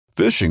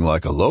Fishing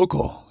like a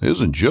local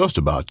isn't just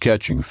about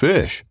catching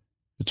fish.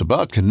 It's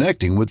about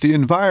connecting with the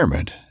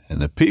environment and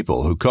the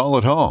people who call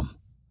it home.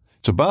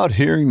 It's about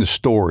hearing the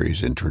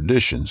stories and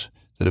traditions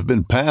that have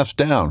been passed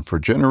down for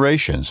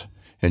generations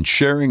and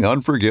sharing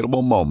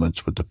unforgettable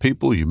moments with the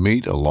people you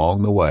meet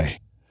along the way.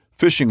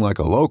 Fishing like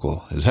a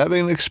local is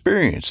having an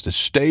experience that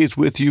stays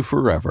with you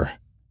forever.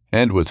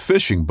 And with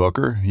Fishing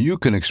Booker, you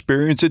can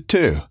experience it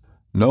too,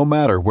 no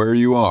matter where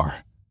you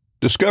are.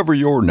 Discover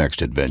your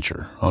next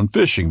adventure on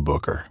Fishing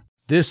Booker.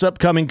 This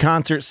upcoming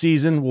concert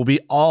season will be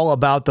all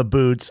about the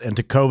boots, and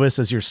Tecovas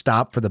is your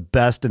stop for the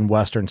best in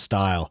Western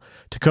style.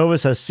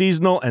 Tecovas has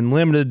seasonal and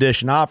limited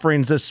edition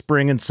offerings this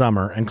spring and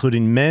summer,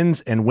 including men's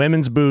and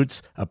women's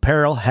boots,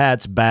 apparel,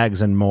 hats,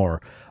 bags, and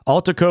more.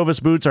 All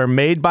Tecovas boots are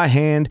made by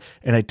hand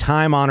in a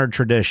time-honored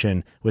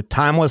tradition with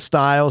timeless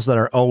styles that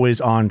are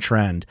always on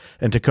trend.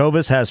 And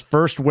Tecovas has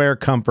first wear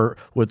comfort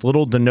with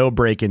little to no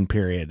break-in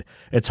period.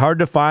 It's hard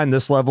to find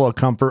this level of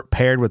comfort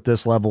paired with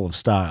this level of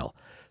style.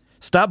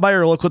 Stop by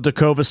your local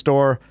Tecovas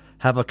store,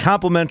 have a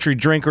complimentary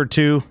drink or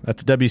two,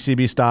 that's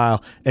WCB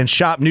style, and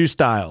shop new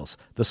styles.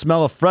 The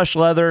smell of fresh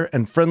leather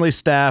and friendly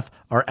staff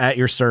are at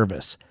your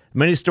service.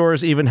 Many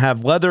stores even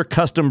have leather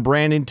custom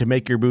branding to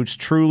make your boots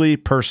truly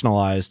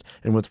personalized.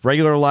 And with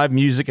regular live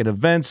music and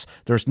events,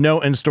 there's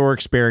no in-store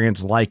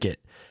experience like it.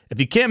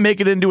 If you can't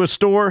make it into a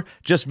store,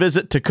 just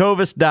visit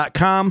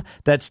tecovas.com.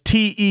 That's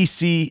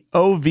TECOVAS.com.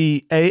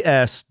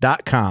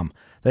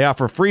 They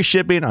offer free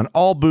shipping on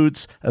all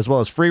boots, as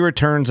well as free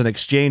returns and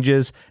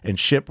exchanges, and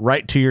ship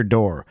right to your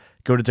door.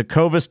 Go to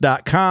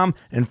tecovas.com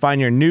and find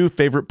your new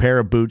favorite pair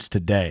of boots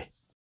today.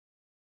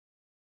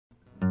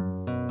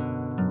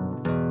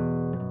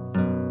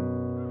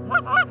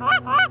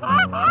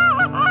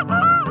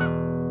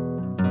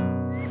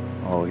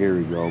 Oh, here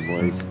we go,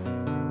 boys.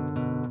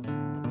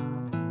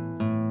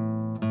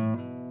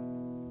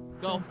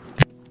 Go.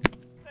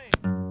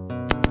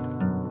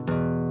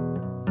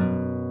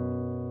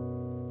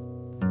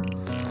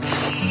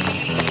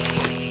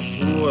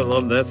 Ooh, I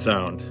love that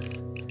sound.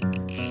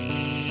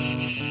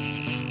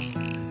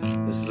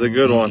 This is a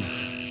good one.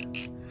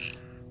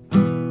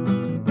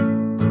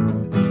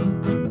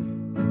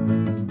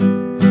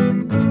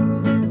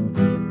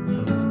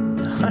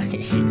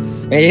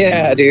 Nice.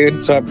 Yeah, dude.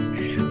 So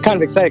I'm kind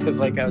of excited because,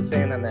 like I was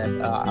saying on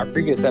that our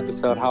previous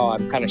episode, how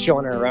I'm kind of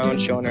showing her around,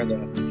 showing her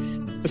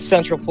the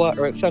Central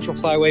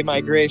Flyway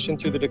migration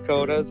through the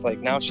Dakotas. Like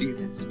now she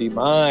gets to be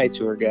my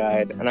tour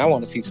guide, and I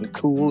want to see some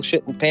cool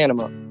shit in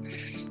Panama.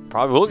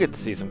 Probably will get to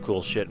see some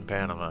cool shit in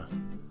Panama.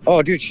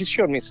 Oh, dude, she's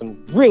showed me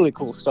some really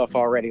cool stuff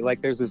already.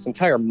 Like there's this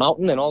entire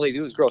mountain, and all they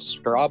do is grow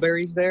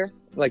strawberries there.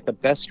 Like the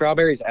best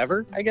strawberries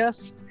ever, I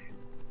guess.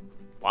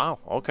 Wow.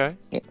 Okay.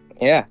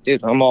 Yeah,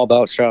 dude, I'm all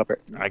about strawberry.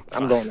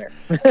 I'm going there.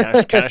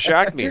 kind of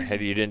shocked me.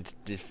 You didn't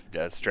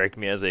strike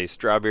me as a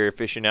strawberry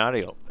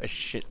aficionado.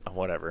 Shit,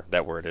 whatever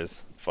that word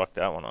is. Fuck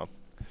that one up.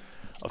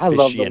 I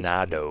love those.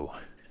 Aficionado.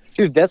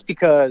 Dude, that's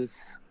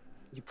because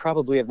you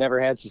probably have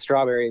never had some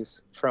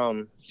strawberries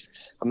from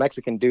a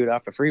Mexican dude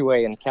off the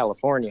freeway in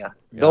California.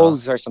 Yeah.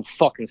 Those are some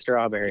fucking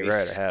strawberries. You're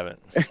right, I haven't.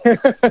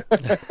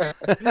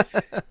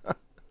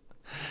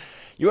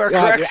 You are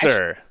correct,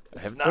 sir. I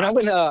have not.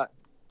 When I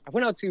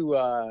went out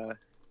to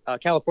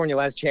California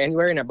last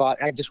January, and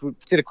I just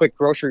did a quick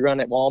grocery run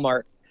at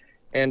Walmart,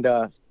 and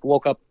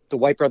woke up. The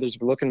White brothers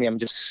were looking at me. I'm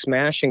just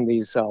smashing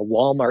these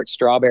Walmart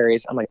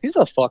strawberries. I'm like, these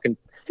are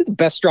the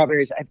best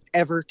strawberries I've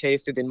ever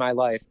tasted in my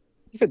life.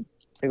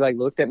 They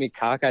looked at me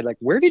cockeyed, like,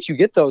 where did you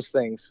get those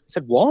things? I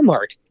said,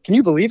 Walmart. Can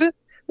you believe it?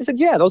 They said,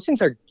 yeah, those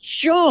things are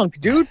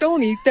junk, dude.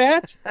 Don't eat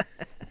that. I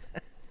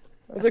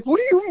was like, what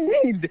do you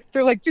mean?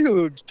 They're like,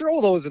 dude, throw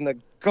those in the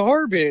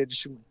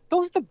garbage.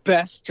 Those are the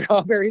best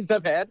strawberries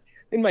I've had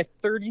in my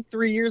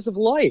 33 years of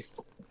life.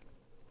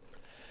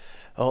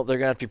 Oh, they're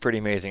going to be pretty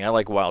amazing. I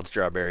like wild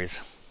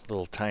strawberries.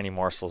 Little tiny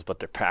morsels, but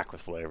they're packed with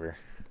flavor.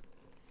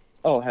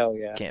 Oh, hell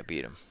yeah. Can't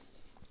beat them.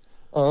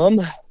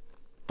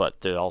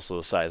 But they're also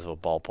the size of a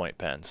ballpoint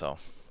pen, so.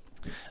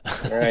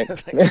 All right.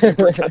 Like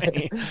super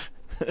tiny.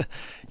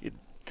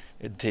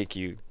 It'd take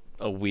you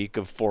a week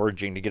of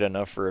foraging to get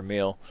enough for a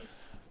meal.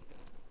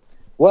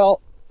 Well,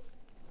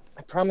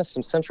 I promised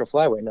some Central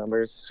Flyway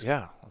numbers.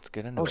 Yeah, let's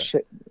get into it. Oh,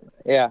 shit.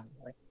 Yeah.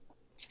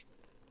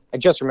 I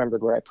just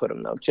remembered where I put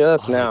them, though,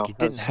 just now. Like, you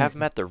didn't have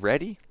them at the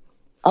ready?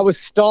 I was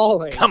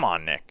stalling. Come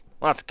on, Nick.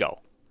 Let's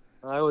go.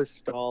 I was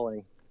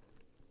stalling.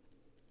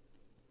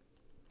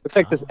 Looks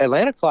like this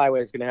Atlantic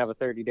Flyway is going to have a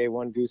 30-day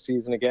one goose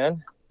season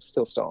again.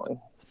 Still stalling.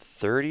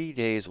 30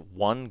 days,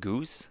 one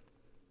goose?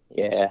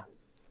 Yeah.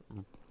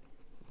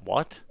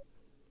 What?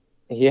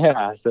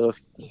 Yeah.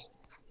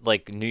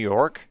 Like New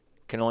York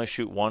can only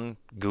shoot one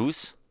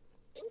goose?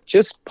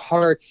 Just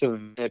parts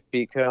of it,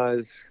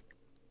 because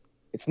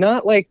it's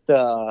not like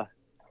there's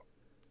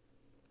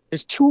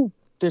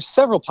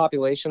several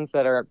populations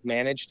that are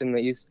managed in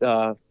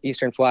the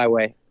Eastern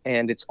Flyway,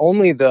 and it's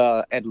only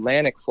the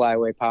Atlantic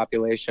Flyway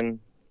population,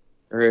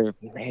 or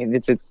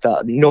it's at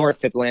the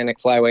North Atlantic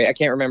Flyway. I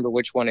can't remember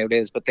which one it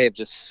is, but they have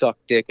just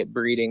sucked dick at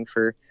breeding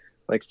for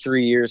like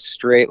 3 years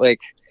straight.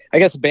 Like I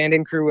guess a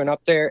banding crew went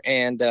up there,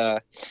 and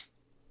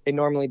they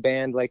normally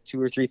band like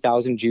 2,000 or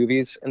 3,000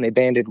 juvies, and they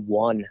banded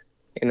one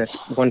in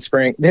one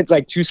spring.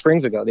 Like 2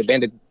 springs ago, they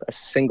banded a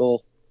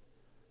single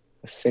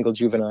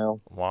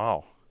juvenile.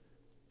 Wow.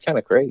 Kind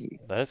of crazy.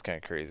 That is kind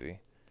of crazy.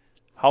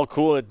 How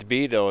cool would it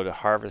be, though, to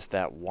harvest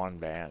that one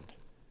band?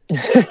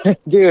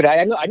 Dude,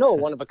 I know a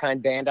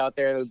one-of-a-kind band out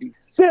there that would be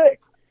sick.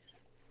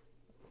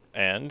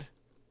 And?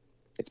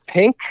 It's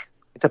pink.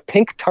 It's a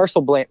pink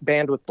tarsal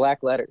band with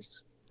black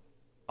letters.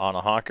 On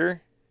a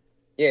honker?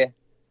 Yeah.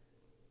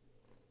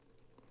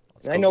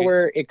 I know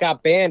where it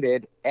got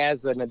banded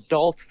as an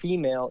adult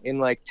female in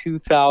like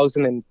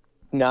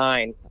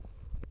 2009.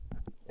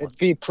 It'd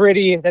be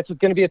pretty. That's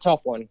going to be a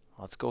tough one.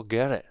 Let's go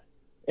get it.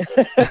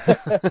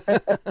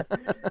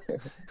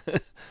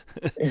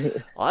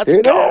 Let's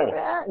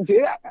go.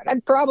 Dude,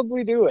 I'd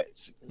probably do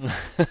it.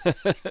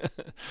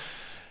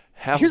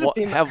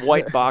 Have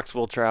white box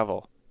will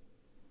travel.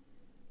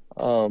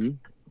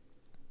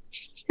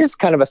 Here's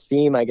kind of a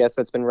theme, I guess,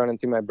 that's been running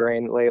through my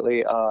brain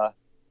lately.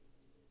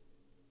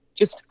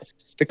 Just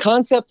the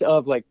concept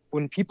of like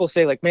when people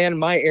say like, man,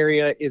 my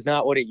area is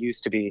not what it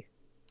used to be.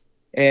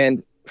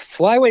 And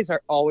flyways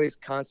are always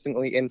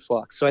constantly in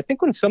flux. So I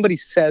think when somebody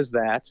says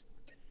that,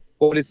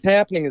 what is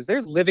happening is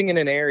they're living in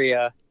an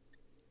area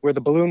where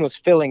the balloon was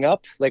filling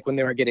up, like when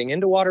they were getting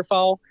into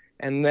waterfowl,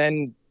 and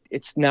then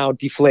it's now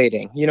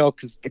deflating,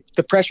 because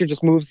the pressure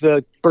just moves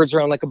the birds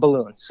around like a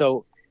balloon.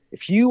 So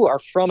if you are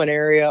from an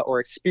area or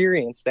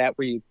experience that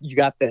where you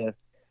got the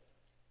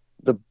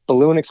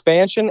balloon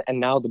expansion and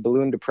now the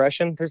balloon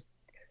depression, there's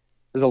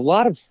a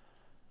lot of...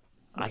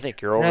 I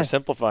think you're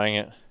oversimplifying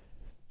it.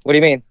 What do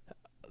you mean?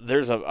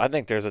 I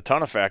think there's a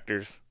ton of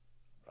factors.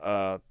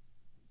 I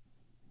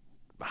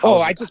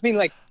just mean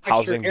like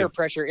air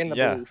pressure in the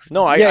balloon.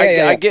 No,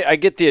 I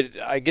get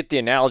the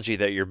analogy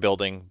that you're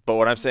building, but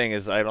what I'm saying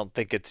is I don't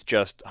think it's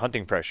just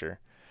hunting pressure.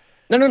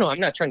 No. I'm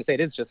not trying to say it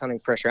is just hunting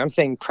pressure. I'm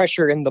saying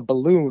pressure in the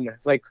balloon,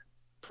 like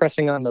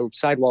pressing on the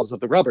sidewalls of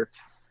the rubber.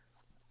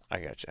 I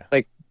gotcha.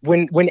 Like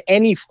when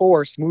any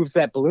force moves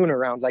that balloon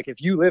around, like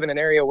if you live in an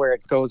area where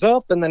it goes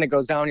up and then it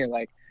goes down, you're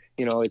like,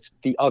 it's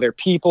the other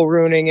people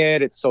ruining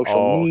it. It's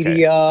social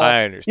media.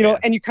 I understand.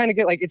 And you kind of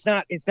get like, it's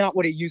not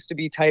what it used to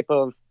be type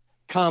of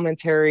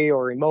commentary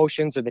or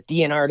emotions, or the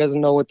DNR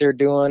doesn't know what they're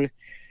doing.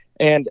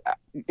 And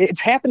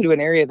it's happened to an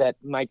area the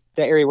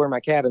area where my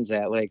cabin's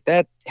at, like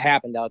that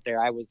happened out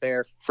there. I was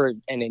there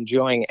and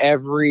enjoying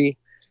every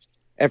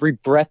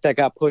breath that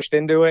got pushed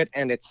into it.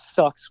 And it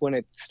sucks when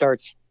it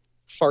starts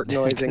fart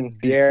noising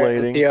the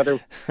air. The other,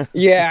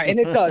 yeah, and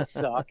it does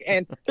suck.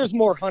 And there's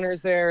more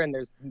hunters there, and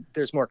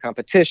there's more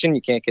competition.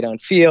 You can't get on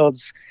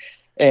fields,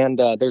 and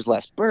there's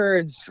less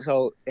birds.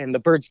 And the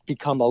birds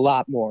become a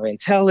lot more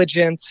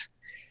intelligent.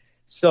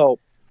 So,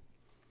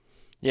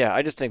 yeah,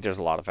 I just think there's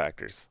a lot of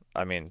factors.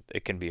 I mean,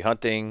 it can be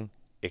hunting,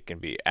 it can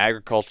be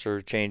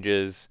agriculture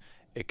changes,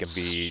 it can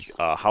be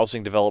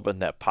housing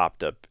development that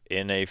popped up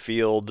in a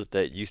field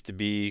that used to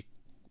be,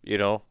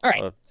 all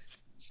right. a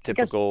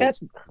typical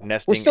nesting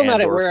we're still not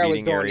and at or where I was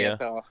feeding going area. yet,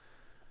 though.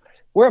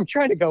 Where I'm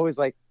trying to go is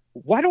like,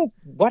 why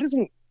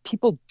doesn't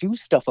people do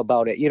stuff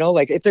about it?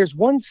 Like if there's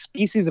one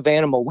species of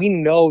animal, we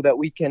know that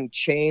we can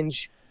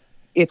change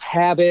its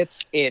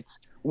habits, its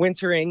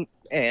wintering,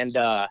 and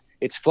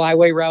its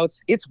flyway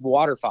routes. It's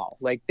waterfowl.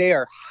 Like they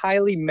are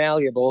highly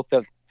malleable.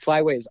 The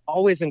flyway is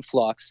always in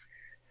flux.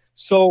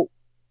 So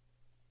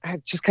I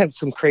have just kind of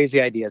some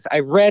crazy ideas. I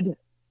read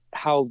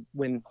how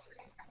when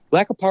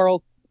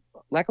Lac-qui-Parle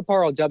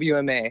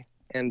WMA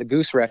and the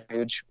Goose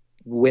Refuge,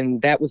 when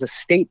that was a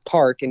state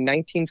park in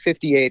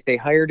 1958, they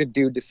hired a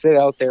dude to sit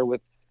out there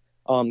with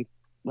I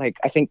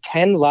think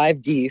 10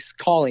 live geese,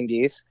 calling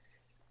geese,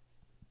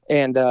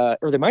 and or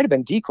there might have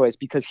been decoys,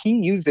 because he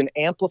used an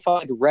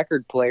amplified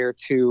record player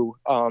to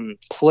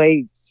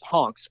play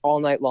honks all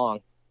night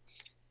long,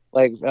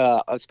 like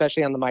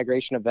especially on the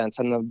migration events.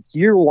 On the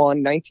year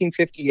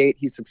 1958,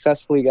 he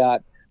successfully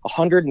got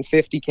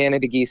 150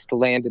 Canada geese to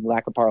land in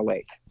Lac-qui-Parle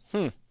Lake.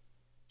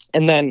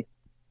 And then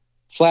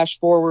flash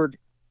forward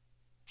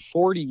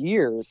 40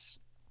 years,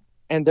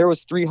 and there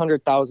was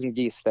 300,000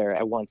 geese there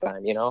at one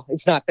time.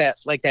 It's not that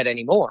like that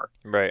anymore.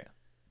 Right.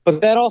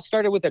 But that all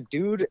started with a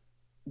dude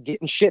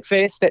getting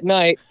shit-faced at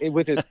night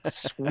with his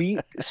sweet,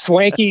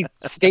 swanky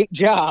state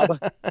job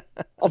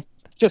of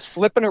just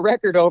flipping a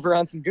record over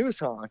on some goose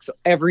honks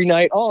every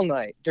night, all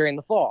night during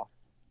the fall.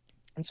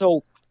 And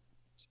so,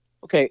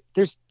 okay,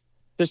 there's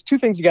 2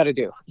 things you got to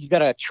do. You got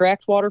to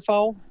attract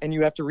waterfowl, and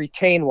you have to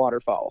retain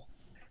waterfowl.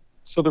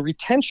 So the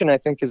retention, I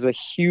think, is a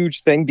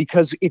huge thing,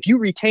 because if you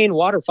retain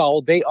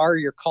waterfowl, they are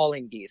your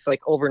calling geese,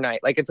 like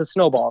overnight, like it's a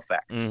snowball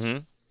effect. Mm-hmm.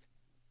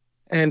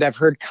 And I've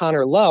heard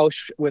Connor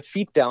Lausch with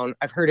Feet Down,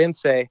 I've heard him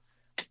say,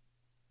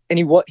 and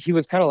he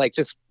was kind of like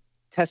just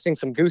testing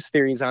some goose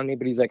theories on me,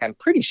 but he's like, I'm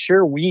pretty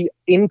sure we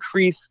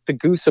increase the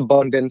goose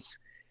abundance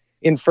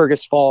in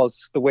Fergus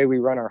Falls the way we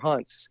run our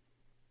hunts.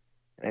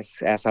 And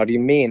I asked, how do you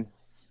mean?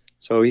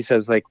 So he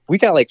says, like, we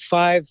got like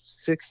 5,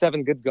 6,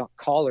 7 good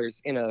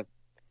callers in a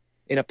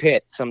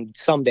pit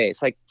some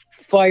days, like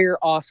fire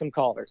awesome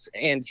callers.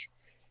 And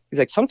He's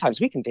like, sometimes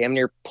we can damn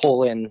near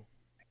pull in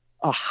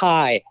a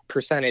high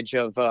percentage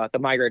of the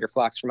migrator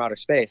flocks from outer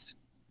space.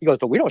 He goes,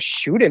 but we don't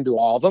shoot into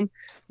all of them.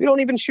 We don't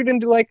even shoot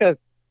into like 10%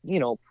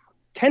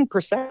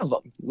 of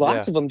them.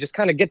 Lots of them just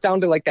kind of get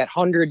down to like that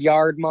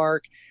 100-yard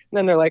mark. And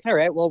then they're like, all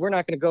right, well, we're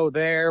not going to go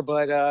there,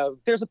 but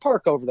there's a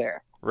park over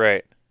there.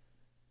 Right.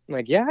 I'm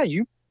like, yeah,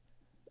 you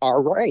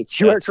are right.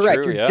 You That's are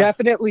correct. true,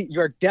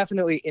 You're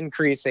definitely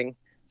increasing.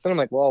 So I'm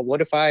like, well,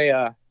 what if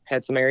I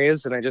had some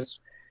areas and I just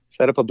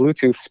set up a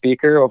Bluetooth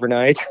speaker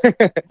overnight?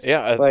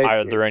 Yeah. Like,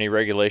 are there any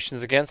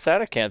regulations against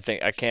that? I can't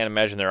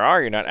imagine there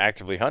are. You're not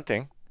actively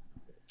hunting.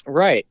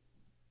 right.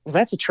 Well,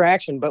 that's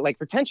attraction, but like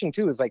retention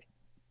too is like,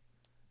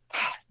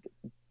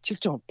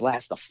 just don't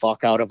blast the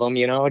fuck out of them,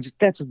 just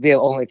that's the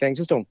only thing.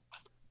 Just don't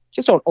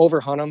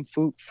overhunt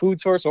them, food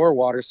source or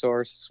water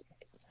source.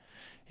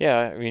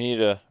 Yeah, you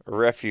need a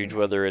refuge,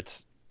 whether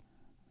it's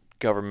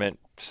government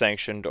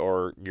sanctioned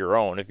or your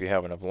own if you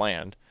have enough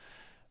land.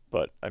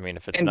 But I mean,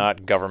 if it's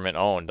not government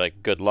owned,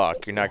 like, good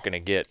luck. You're not going to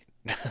get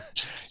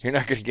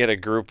a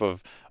group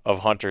of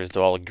hunters to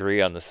all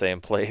agree on the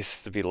same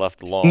place to be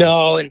left alone.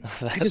 No, and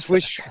I just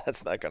wish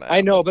that's not going to happen.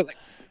 I know, but like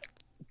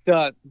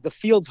the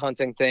field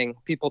hunting thing,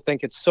 people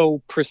think it's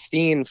so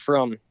pristine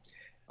from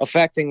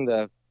affecting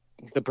the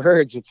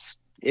birds.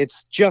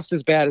 It's just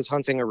as bad as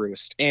hunting a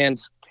roost.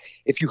 And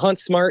if you hunt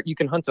smart, you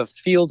can hunt a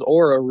field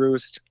or a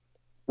roost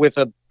with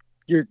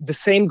the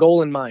same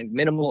goal in mind,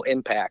 minimal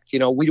impact.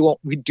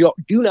 We do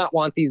not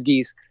want these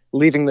geese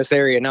leaving this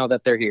area now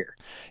that they're here.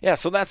 Yeah,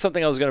 so that's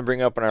something I was going to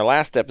bring up in our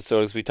last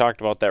episode, as we talked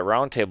about that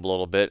roundtable a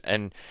little bit.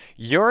 And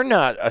you're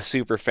not a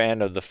super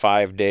fan of the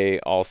 5-day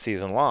all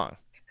season long.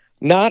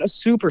 Not a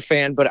super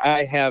fan, but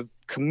I have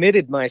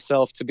committed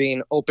myself to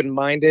being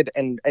open-minded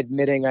and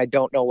admitting I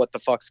don't know what the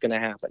fuck's going to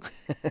happen.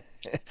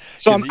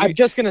 So I'm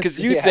just going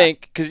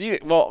to...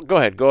 Well, go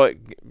ahead.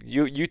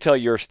 You tell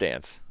your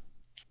stance.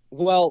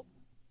 Well,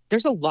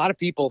 there's a lot of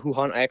people who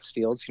hunt X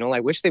fields. I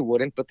wish they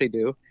wouldn't, but they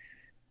do.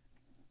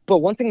 But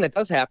one thing that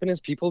does happen is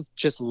people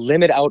just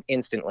limit out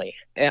instantly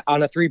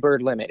on a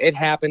 3-bird limit. It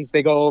happens.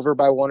 They go over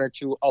by 1 or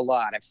 2 a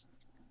lot. I've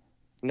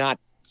not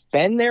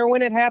been there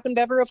when it happened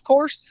ever, of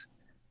course,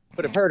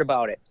 but I've heard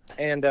about it.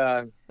 And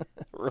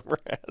rumor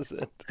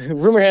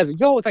has it, you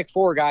go with like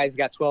 4 guys, you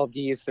got 12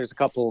 geese. There's a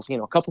couple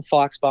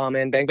flocks bomb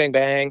in, bang, bang,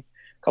 bang.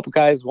 A couple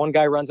guys, one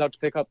guy runs out to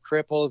pick up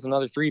cripples,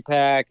 another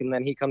 3-pack, and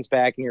then he comes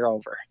back and you're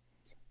over.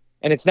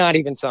 And it's not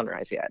even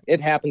sunrise yet.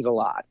 It happens a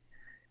lot.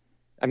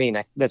 I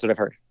mean, that's what I've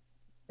heard.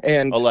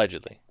 And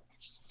allegedly,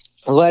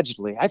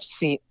 I've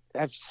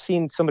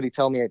seen somebody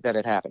tell me that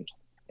it happened.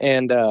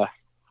 And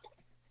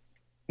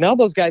now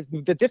those guys,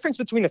 the difference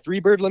between a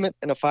 3-bird limit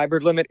and a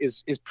 5-bird limit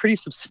is pretty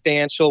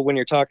substantial when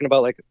you're talking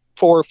about like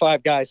 4 or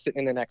 5 guys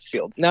sitting in the next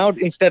field. Now,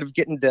 instead of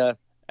getting to...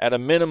 At a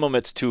minimum,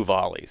 it's 2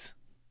 volleys.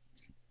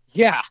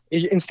 Yeah.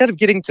 Instead of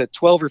getting to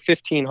 12 or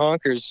 15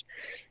 honkers,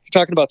 you're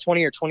talking about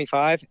 20 or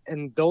 25.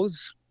 And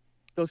those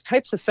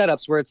types of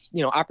setups where it's,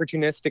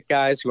 opportunistic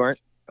guys who aren't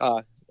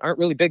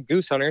really big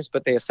goose hunters,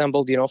 but they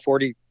assembled,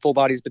 40 full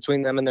bodies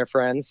between them and their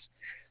friends.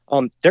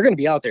 They're going to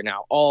be out there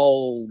now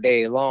all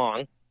day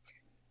long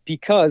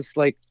because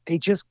like they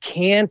just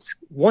can't,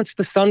 once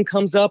the sun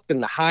comes up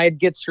and the hide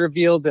gets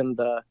revealed and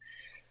the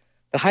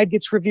hide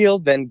gets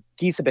revealed, then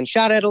geese have been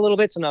shot at a little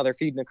bit. So now they're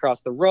feeding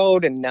across the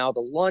road and now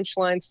the lunch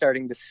line's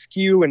starting to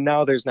skew and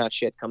now there's not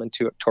shit coming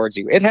towards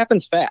you. It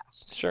happens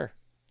fast. Sure.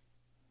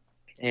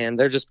 And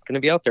they're just going to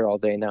be out there all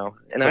day now.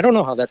 And I don't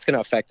know how that's going to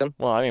affect them.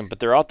 Well, I mean, but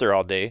they're out there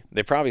all day.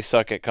 They probably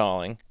suck at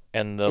calling,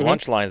 and the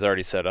lunch line's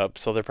already set up,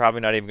 so they're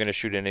probably not even going to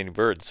shoot at any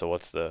birds. So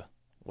where's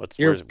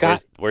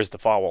the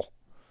foul?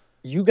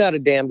 You got a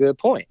damn good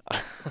point.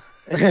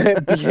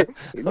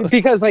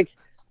 Because like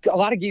a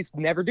lot of geese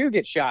never do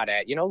get shot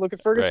at. Look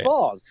at Fergus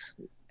Falls.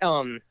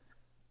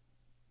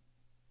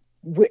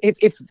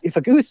 If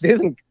a goose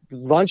isn't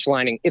lunch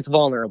lining, it's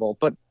vulnerable,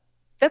 but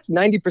that's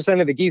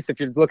 90% of the geese. If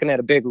you're looking at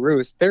a big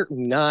roost, they're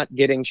not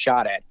getting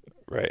shot at.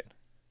 Right.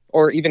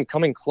 Or even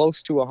coming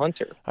close to a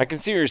hunter. I can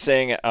see what you're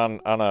saying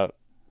on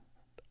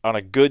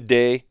a good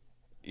day,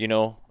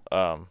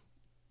 I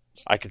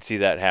could see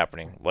that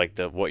happening. Like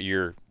the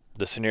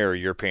scenario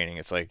you're painting.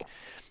 It's like,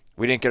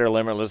 we didn't get our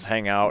limit, let's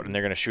hang out, and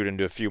they're going to shoot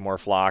into a few more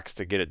flocks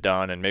to get it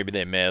done, and maybe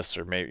they miss,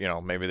 or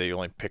maybe they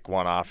only pick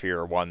one off here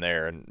or one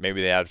there, and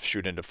maybe they have to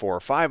shoot into 4 or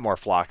 5 more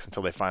flocks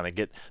until they finally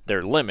get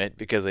their limit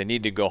because they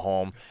need to go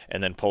home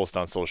and then post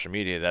on social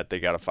media that they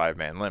got a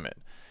 5-man limit.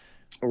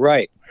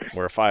 Right.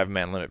 Where a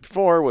 5-man limit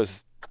before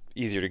was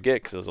easier to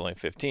get because it was only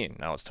 15.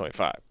 Now it's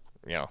 25.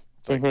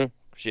 It's like,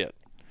 shit.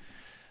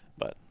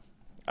 But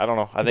I don't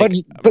know. I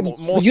think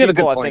most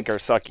people I think are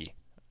sucky.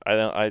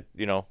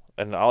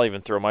 And I'll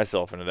even throw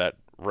myself into that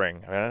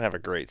ring. I didn't have a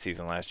great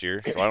season last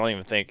year, so I don't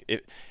even think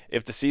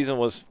if the season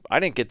was. I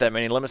didn't get that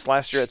many limits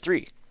last year at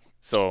 3,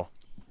 so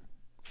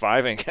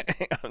 5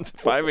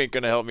 ain't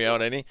gonna help me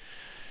out any.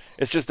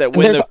 It's just that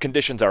when the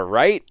conditions are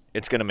right,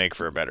 it's gonna make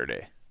for a better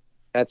day.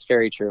 That's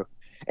very true.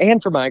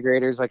 And for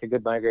migrators, like a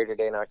good migrator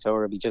day in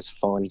October would be just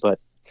fun. But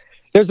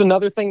there's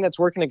another thing that's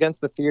working against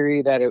the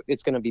theory that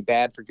it's going to be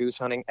bad for goose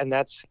hunting, and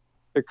that's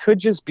there could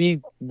just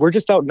be, we're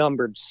just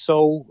outnumbered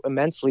so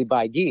immensely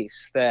by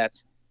geese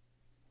that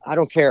I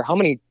don't care how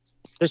many,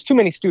 there's too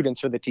many students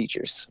for the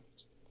teachers.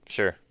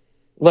 Sure.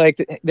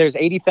 Like there's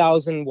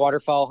 80,000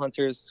 waterfowl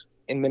hunters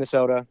in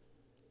Minnesota.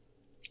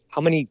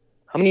 How many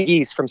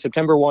geese from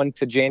September 1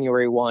 to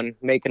January 1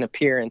 make an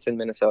appearance in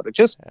Minnesota?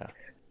 Just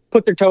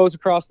put their toes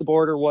across the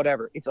border,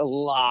 whatever. It's a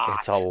lot.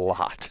 It's a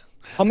lot.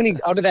 How many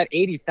out of that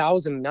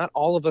 80,000, not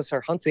all of us are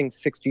hunting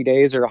 60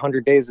 days or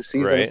 100 days a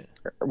season. Right.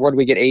 Or what do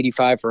we get,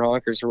 85 for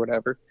honkers or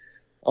whatever?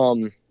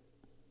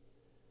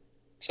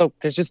 So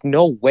there's just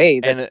no way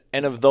that...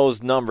 And of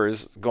those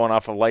numbers, going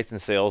off of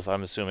license sales,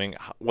 I'm assuming,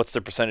 what's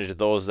the percentage of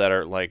those that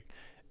are like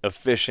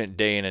efficient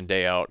day in and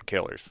day out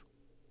killers?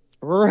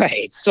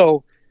 Right.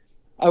 So,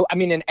 I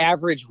mean, an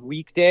average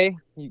weekday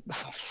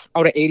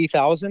out of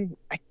 80,000,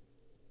 I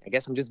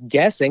guess I'm just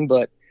guessing,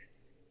 but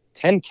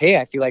 10K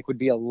I feel like would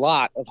be a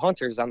lot of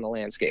hunters on the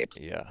landscape.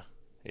 Yeah.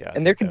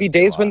 And there can be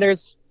days when there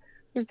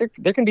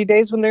can be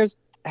days when there's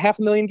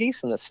 500,000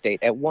 geese in the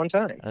state at one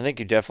time. I think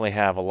you definitely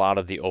have a lot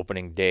of the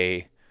opening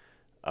day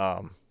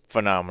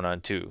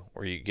phenomenon too,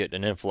 where you get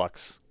an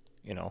influx,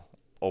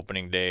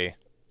 opening day.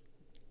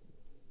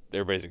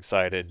 Everybody's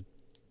excited.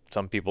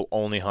 Some people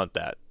only hunt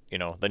that,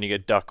 then you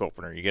get duck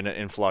opener, you get an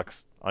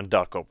influx on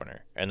duck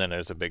opener, and then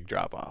there's a big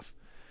drop off.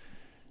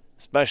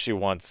 Especially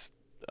once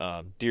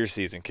deer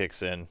season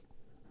kicks in,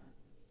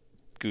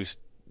 goose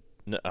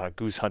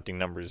hunting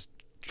numbers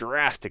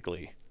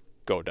drastically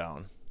go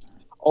down.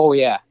 Oh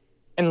yeah.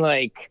 And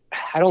like,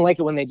 I don't like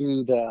it when they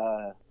do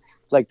the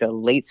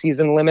late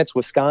season limits.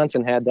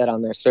 Wisconsin had that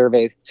on their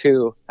survey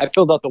too. I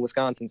filled out the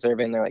Wisconsin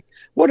survey and they're like,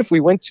 what if we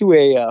went to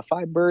a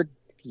 5-bird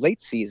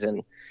late season?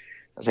 I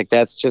was like,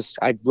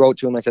 I wrote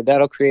to them. I said,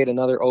 that'll create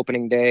another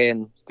opening day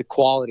and the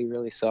quality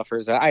really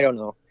suffers. I don't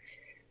know.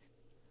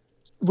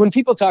 When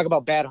people talk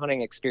about bad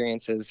hunting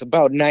experiences,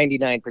 about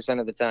 99%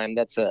 of the time,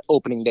 that's an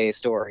opening day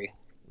story.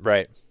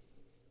 Right.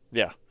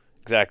 Yeah,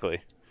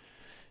 exactly.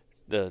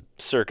 The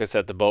circus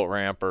at the boat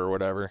ramp or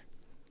whatever.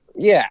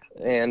 Yeah.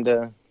 And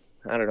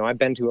I don't know. I've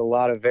been to a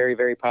lot of very,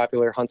 very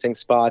popular hunting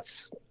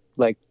spots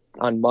like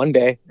on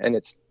Monday, and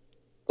it's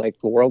like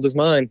the world is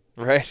mine.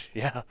 Right.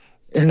 Yeah.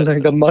 And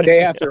like the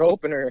Monday after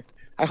opener,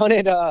 I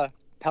hunted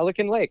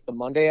Pelican Lake the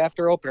Monday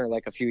after opener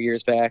like a few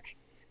years back.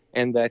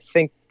 And I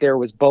think there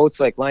was boats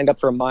like lined up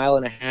for a mile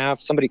and a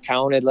half. Somebody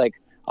counted like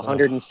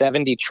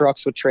 170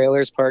 trucks with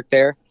trailers parked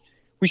there.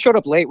 We showed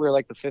up late. We were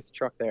like the 5th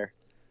truck there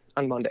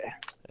on Monday.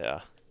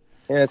 Yeah.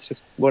 Yeah, it's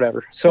just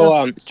whatever.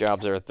 So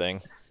jobs are a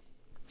thing.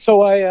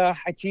 So I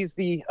teased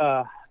the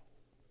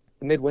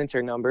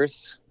midwinter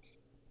numbers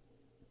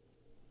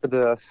for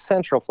the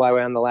Central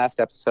Flyway on the last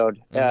episode.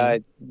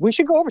 Mm-hmm. We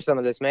should go over some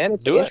of this, man.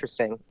 It's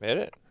interesting. Hit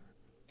it.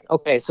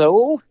 Okay,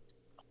 so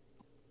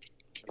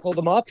pulled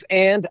them up,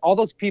 and all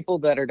those people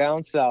that are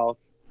down south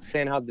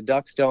saying how the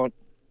ducks don't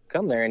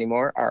come there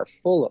anymore are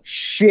full of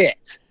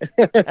shit.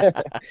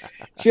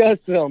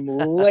 Just some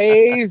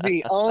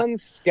lazy,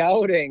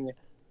 unscouting,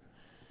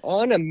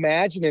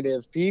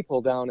 unimaginative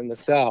people down in the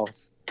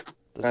south.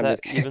 Does that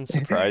even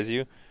surprise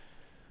you?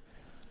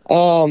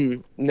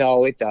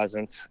 No, it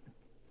doesn't.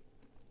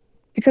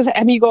 Because, I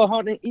mean, you go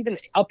hunting, even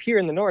up here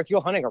in the north,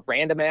 you're hunting a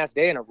random-ass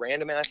day in a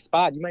random-ass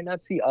spot. You might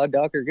not see a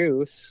duck or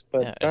goose,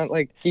 but it's not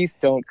like geese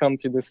don't come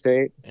through the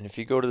state. And if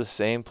you go to the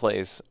same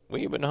place,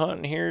 we've been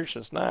hunting here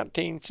since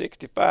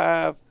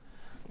 1965,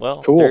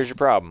 well, cool. There's your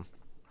problem.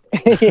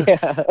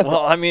 Yeah.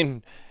 Well, I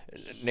mean,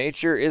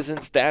 nature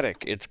isn't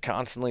static. It's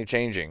constantly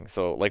changing.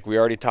 So, like we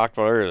already talked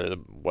about earlier,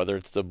 whether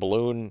it's the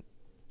balloon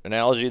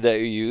analogy that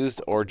you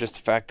used or just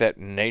the fact that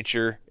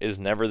nature is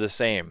never the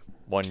same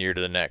one year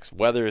to the next.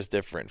 Weather is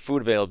different.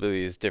 Food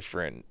availability is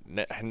different.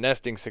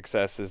 Nesting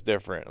success is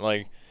different.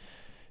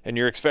 And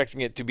you're expecting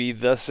it to be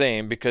the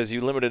same because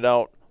you limited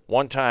out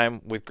one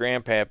time with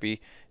Grandpappy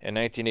in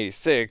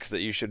 1986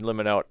 that you should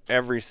limit out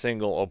every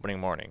single opening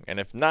morning. And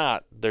if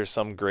not, there's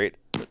some great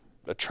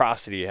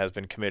atrocity has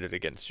been committed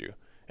against you.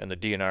 And the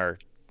DNR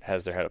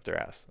has their head up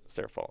their ass. It's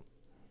their fault.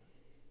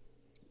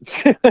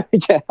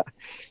 Yeah.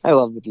 I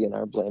love the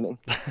DNR blaming.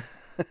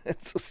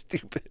 It's so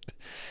stupid.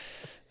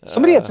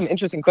 Somebody had some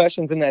interesting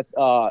questions in that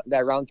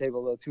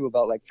roundtable though too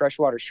about like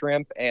freshwater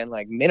shrimp and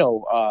like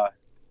minnow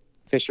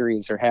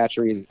fisheries or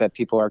hatcheries that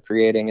people are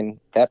creating, and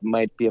that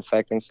might be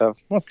affecting stuff.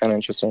 That's kind of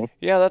interesting.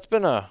 Yeah, that's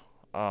been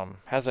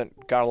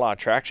hasn't got a lot of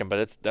traction,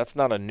 but that's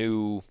not a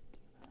new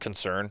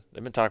concern.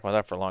 They've been talking about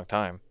that for a long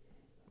time,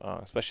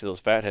 especially those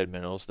fathead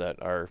minnows that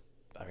are,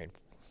 I mean,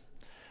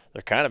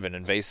 they're kind of an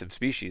invasive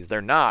species.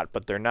 They're not,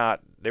 but they're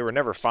not. They were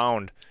never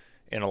found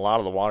in a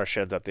lot of the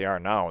watersheds that they are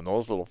now, and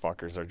those little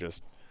fuckers are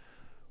just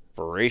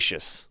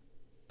voracious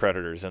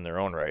predators in their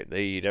own right.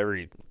 They eat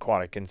every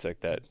aquatic insect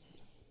that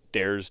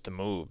dares to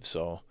move.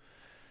 So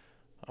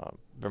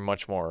they're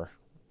much more.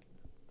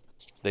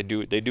 They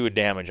do a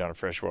damage on a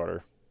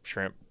freshwater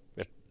shrimp.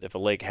 If a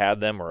lake had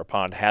them or a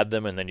pond had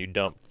them, and then you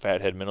dump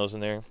fathead minnows in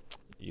there,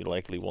 you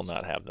likely will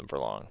not have them for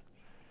long.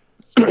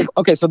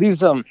 Okay, so these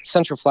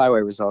Central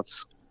Flyway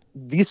results.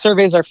 these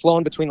surveys are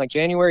flown between like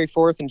January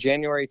 4th and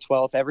January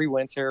 12th every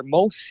winter.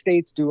 Most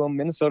states do them.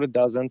 Minnesota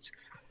doesn't.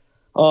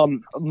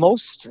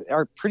 Most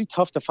are pretty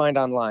tough to find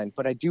online,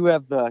 but I do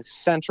have the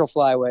Central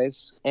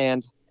Flyways,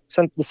 and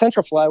the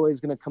Central Flyway is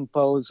going to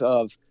compose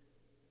of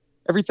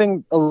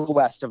everything a little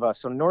west of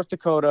us. So North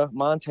Dakota,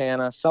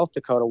 Montana, South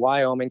Dakota,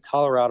 Wyoming,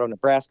 Colorado,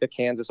 Nebraska,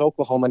 Kansas,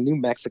 Oklahoma, New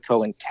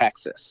Mexico, and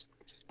Texas.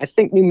 I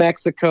think New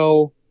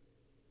Mexico,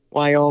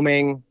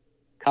 Wyoming,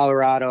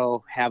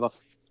 Colorado have a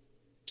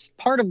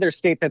part of their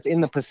state that's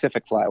in the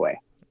Pacific Flyway.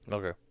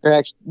 Okay.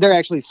 They're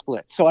actually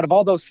split. So out of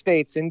all those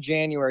states in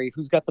January,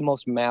 who's got the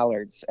most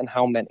mallards and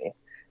how many?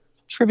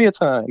 Trivia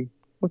time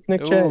with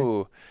Nick J.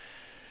 Ooh.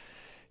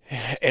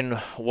 And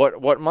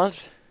what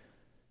month?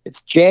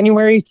 It's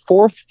January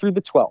 4th through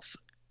the 12th.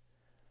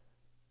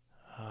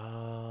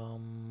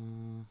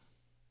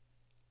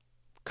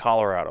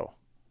 Colorado.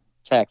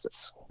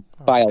 Texas.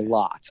 By a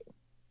lot.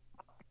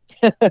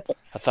 I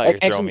thought you were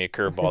throwing me a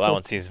curveball. That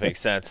one seems to make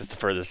sense. It's the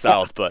further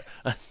south, but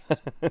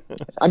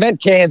I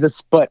meant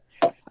Kansas, but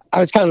I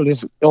was kind of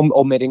just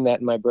omitting that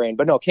in my brain.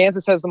 But no,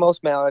 Kansas has the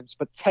most mallards,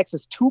 but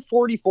Texas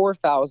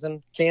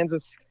 244,000,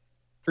 Kansas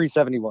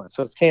 371.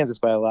 So it's Kansas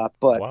by a lot,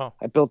 but wow.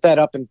 I built that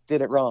up and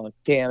did it wrong.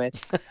 Damn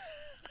it.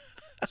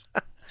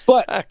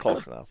 But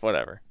close enough.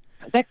 Whatever.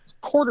 That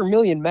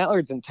 250,000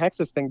 mallards in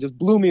Texas thing just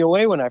blew me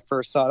away when I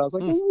first saw it. I was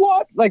like,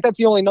 what? Like, that's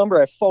the only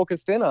number I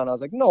focused in on. I was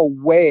like, no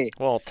way.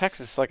 Well,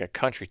 Texas is like a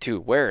country, too.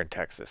 Where in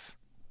Texas?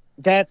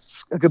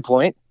 That's a good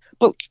point.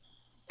 But,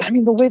 I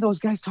mean, the way those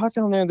guys talk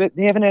down there,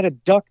 they haven't had a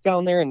duck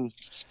down there in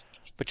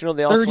but, you know,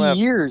 they also 30 have,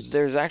 years.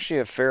 There's actually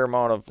a fair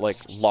amount of, like,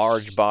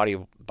 large bodies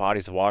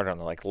of water down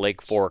there, like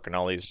Lake Fork and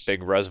all these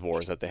big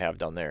reservoirs that they have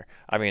down there.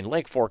 I mean,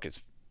 Lake Fork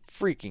is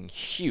freaking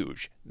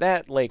huge.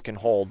 That lake can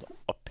hold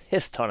a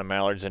piss ton of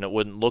mallards, and it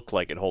wouldn't look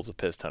like it holds a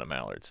piss ton of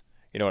mallards.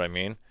 You know what I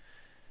mean?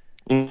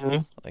 Mm-hmm.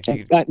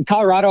 Like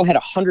Colorado had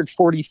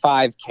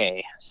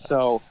 145K,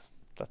 so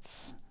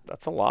that's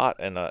a lot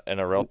in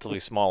a relatively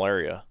small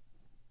area.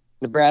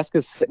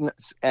 Nebraska's sitting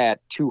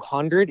at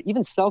 200.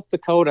 Even South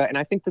Dakota, and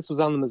I think this was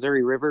on the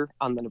Missouri River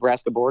on the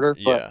Nebraska border,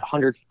 but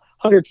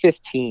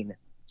 115.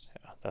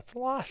 Yeah, that's a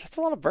lot. That's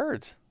a lot of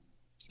birds.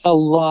 It's a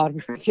lot,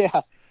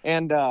 yeah.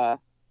 And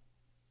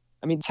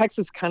I mean,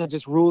 Texas kind of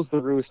just rules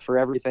the roost for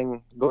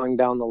everything going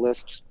down the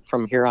list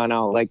from here on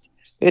out. Like,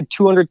 they had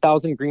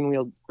 200,000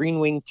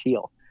 green-winged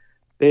teal.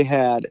 They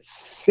had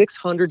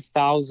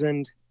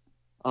 600,000,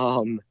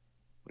 what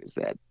is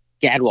that?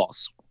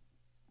 Gadwalls.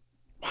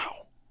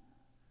 Wow.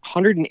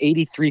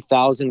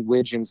 183,000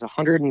 widgeons,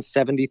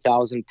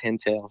 170,000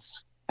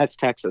 pintails. That's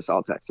Texas,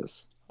 all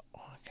Texas.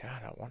 Oh, my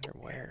God, I wonder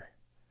where.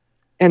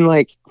 And,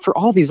 like, for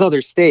all these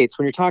other states,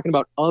 when you're talking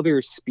about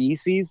other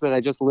species that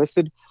I just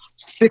listed,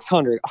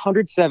 600,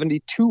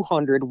 170,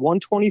 200,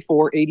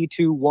 124,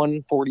 82,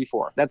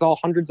 144. That's all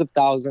hundreds of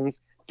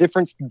thousands,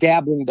 different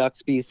dabbling duck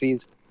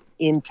species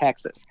in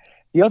Texas.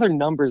 The other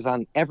numbers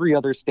on every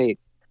other state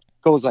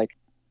goes like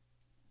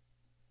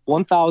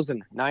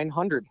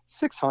 1,900,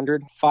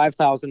 600,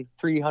 5,000,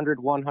 300,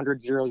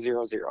 100,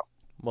 000.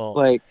 Well,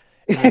 like,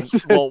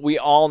 well, we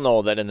all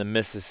know that in the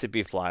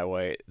Mississippi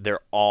Flyway,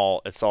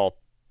 it's all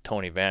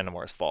Tony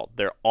Vandemore's fault.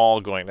 They're all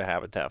going to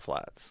Habitat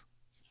Flats.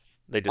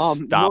 They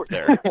just stop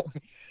there.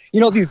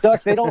 You know, these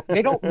ducks, they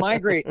don't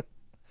migrate.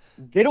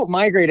 They don't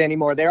migrate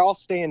anymore. They're all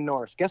staying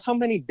north. Guess how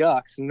many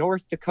ducks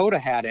North Dakota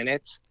had in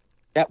it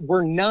that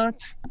were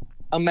not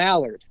a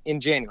mallard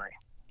in January?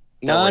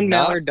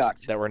 Non-mallard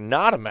ducks. That were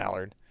not a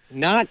mallard.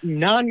 Not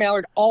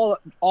non-mallard, all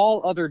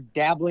other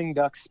dabbling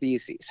duck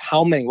species.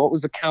 How many? What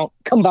was the count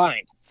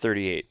combined?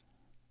 38.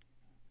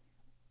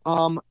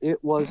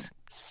 It was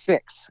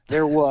 6.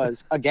 There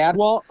was a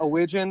gadwall, a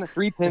widgeon,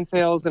 3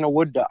 pintails, and a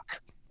wood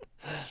duck.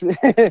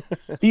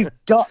 These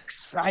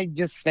ducks, I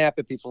just snap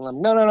at people.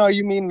 I'm, no,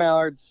 you mean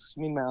mallards.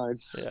 You mean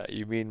mallards. Yeah,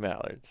 you mean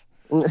mallards.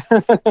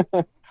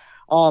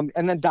 And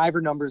then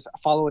diver numbers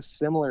follow a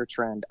similar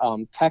trend.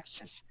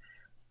 Texas.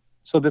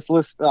 So this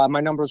list, my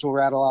numbers will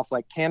rattle off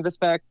like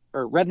canvasback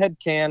or redhead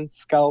can,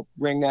 scalp,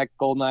 ringneck,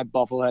 goldeneye,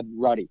 bufflehead,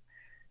 ruddy.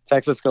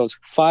 Texas goes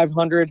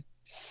 500,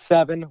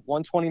 7,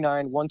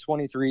 129,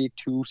 123,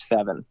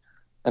 27,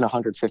 and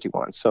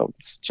 151. So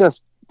it's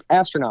just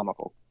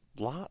astronomical.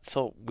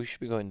 So we should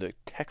be going to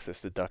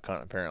Texas to duck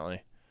hunt,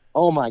 apparently.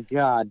 Oh my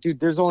God, dude!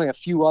 There's only a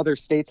few other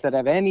states that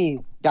have any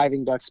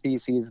diving duck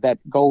species that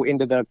go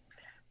into the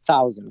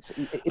thousands.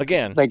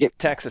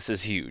 Texas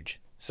is huge,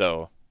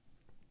 so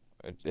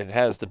it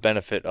has the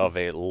benefit of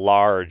a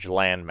large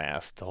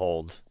landmass to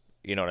hold.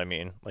 You know what I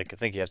mean? Like, I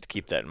think you have to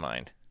keep that in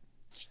mind.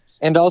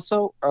 And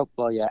also,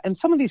 and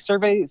some of these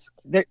surveys,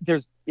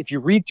 there's if you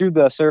read through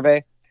the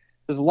survey,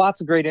 there's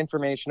lots of great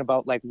information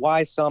about like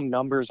why some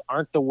numbers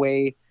aren't the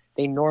way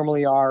they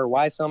normally are,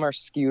 why some are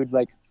skewed.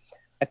 Like,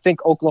 I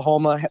think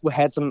Oklahoma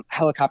had some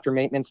helicopter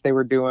maintenance they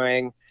were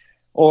doing,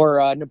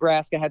 or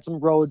Nebraska had some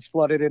roads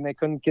flooded and they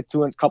couldn't get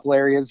to a couple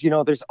areas. You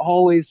know, there's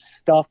always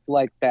stuff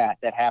like that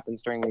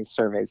happens during these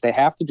surveys. They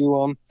have to do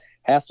them,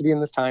 has to be in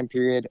this time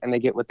period, and they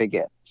get what they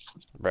get.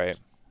 Right.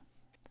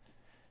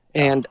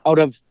 And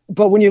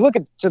but when you look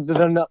at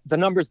the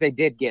numbers they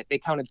did get, they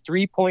counted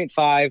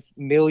 3.5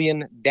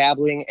 million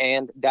dabbling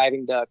and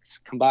diving ducks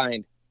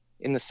combined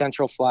in the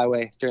Central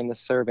Flyway during the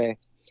survey.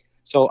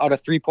 So out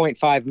of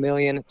 3.5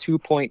 million,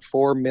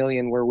 2.4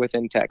 million were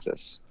within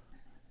Texas.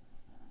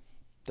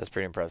 That's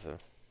pretty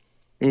impressive.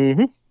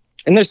 Mm-hmm.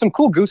 And there's some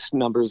cool goose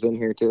numbers in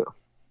here too.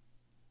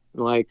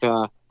 Like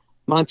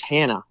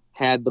Montana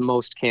had the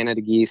most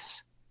Canada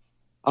geese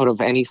out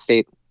of any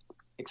state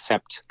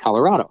except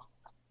Colorado.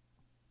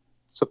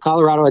 So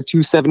Colorado had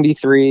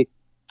 273,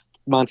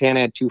 Montana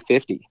had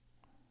 250.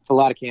 It's a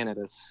lot of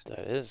Canadas.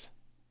 That is.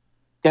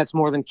 That's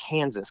more than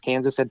Kansas.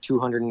 Kansas had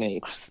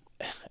 208.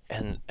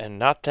 And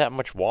not that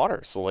much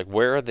water. So like,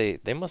 where are they?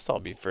 They must all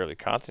be fairly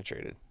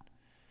concentrated.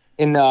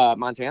 In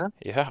Montana?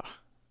 Yeah.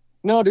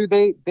 No, dude,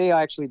 they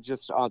actually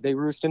just they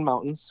roost in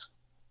mountains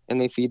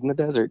and they feed in the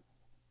desert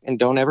and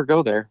don't ever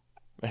go there.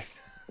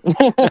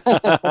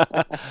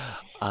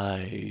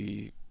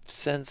 I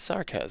sense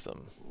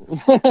sarcasm.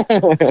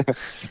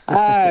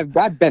 I've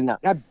done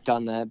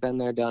that, been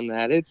there, done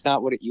that. It's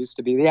not what it used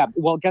to be. Yeah.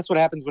 Well, guess what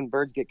happens when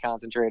birds get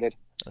concentrated?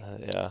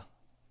 Yeah.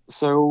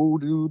 So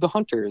do the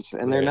hunters,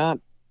 and Right.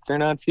 they're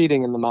not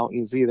feeding in the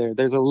mountains either.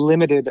 There's a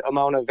limited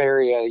amount of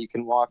area you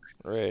can walk.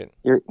 Right.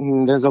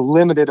 There's a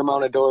limited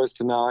amount of doors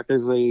to knock.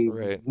 There's a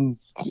Right.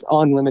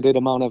 unlimited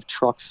amount of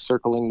trucks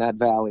circling that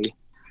valley.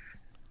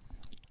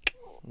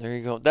 There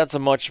you go. That's a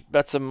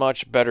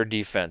much better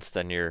defense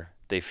than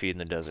they feed in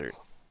the desert.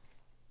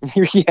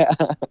 Yeah.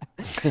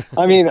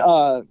 I mean,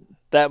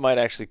 That might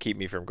actually keep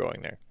me from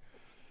going there.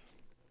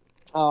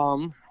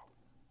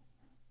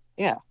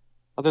 yeah.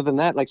 Other than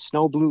that, like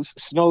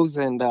snows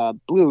and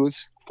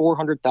blues,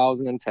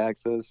 400,000 in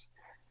Texas.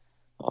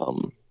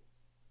 Let's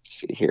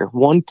see here,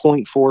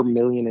 1.4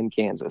 million in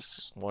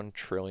Kansas. 1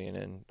 trillion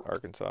in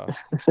Arkansas.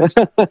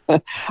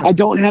 I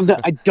don't have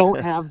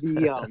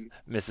the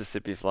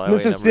Mississippi Flyway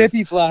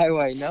Mississippi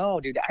Flyway. No,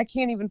 dude, I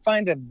can't even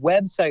find a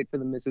website for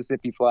the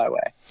Mississippi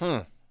Flyway.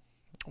 numbers.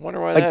 I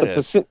wonder why Like that the is.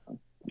 Pacific.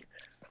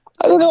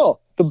 I don't know.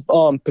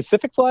 The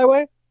Pacific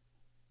Flyway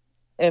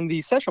and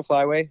the Central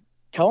Flyway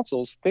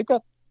councils, they've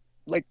got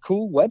like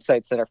cool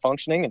websites that are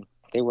functioning and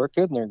they work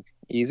good and they're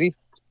easy.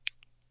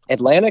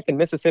 Atlantic and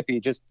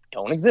Mississippi just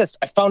don't exist.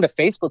 I found a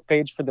Facebook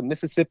page for the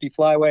Mississippi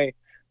Flyway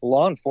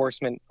law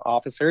enforcement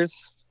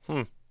officers.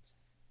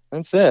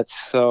 That's it.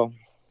 So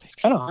it's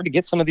kind of hard to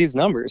get some of these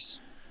numbers.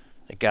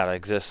 They gotta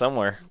exist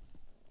somewhere.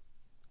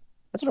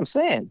 That's what I'm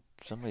saying.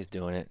 Somebody's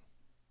doing it.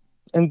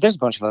 And there's a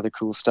bunch of other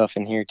cool stuff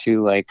in here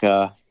too, like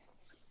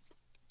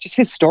just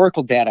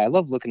historical data. I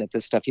love looking at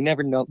this stuff. You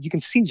never know. You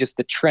can see just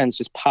the trends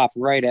just pop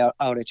right out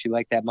at you,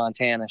 like that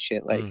Montana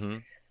shit. Like,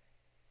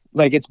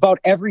 like it's about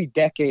every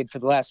decade for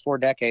the last 4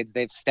 decades,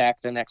 they've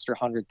stacked an extra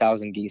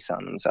 100,000 geese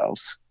on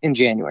themselves in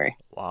January.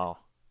 Wow.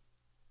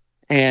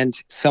 And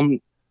some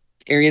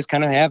areas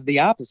kind of have the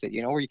opposite,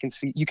 where you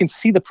can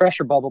see the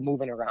pressure bubble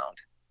moving around.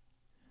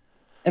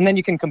 And then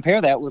you can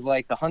compare that with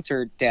like the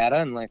hunter data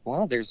and like,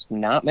 well, there's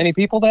not many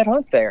people that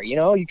hunt there.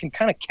 You can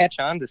kind of catch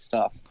on to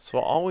stuff. So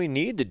all we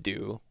need to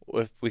do,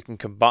 if we can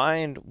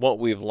combine what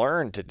we've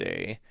learned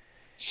today,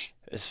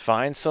 is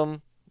find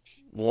some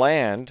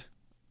land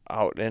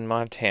out in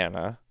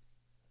Montana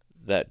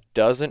that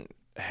doesn't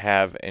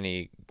have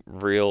any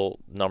real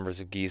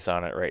numbers of geese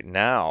on it right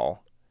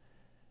now,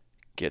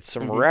 get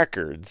some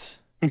records,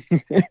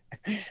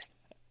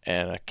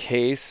 and a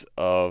case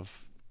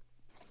of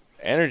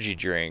energy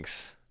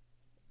drinks,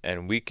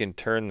 and we can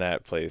turn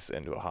that place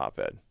into a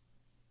hotbed.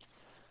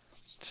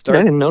 I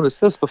didn't notice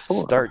this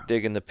before. Start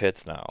digging the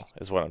pits now,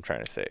 is what I'm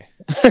trying to say.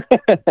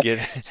 Get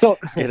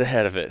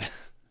ahead of it.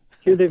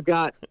 Here they've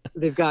got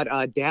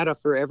data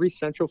for every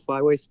Central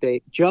Flyway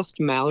state, just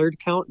mallard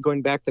count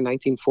going back to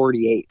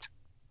 1948.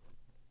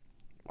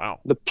 Wow.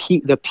 The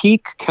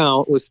peak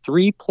count was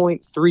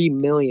 3.3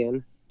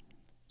 million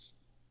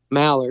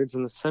mallards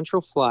in the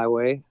Central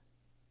Flyway,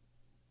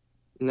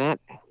 and that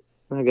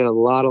I got a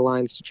lot of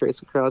lines to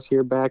trace across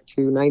here back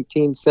to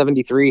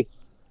 1973,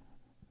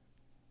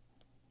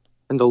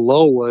 and the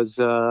low was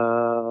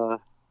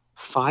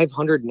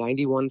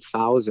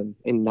 591,000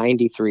 in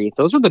 93.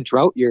 Those were the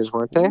drought years,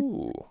 weren't they?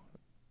 Ooh.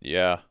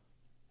 Yeah.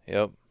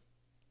 Yep.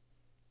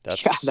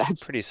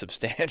 That's pretty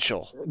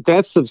substantial.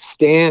 That's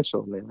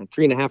substantial, man. Like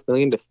 3.5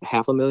 million to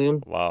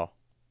 500,000. Wow.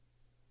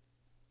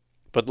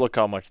 But look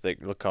how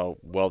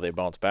well they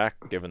bounce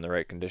back given the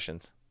right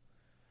conditions.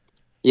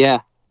 Yeah,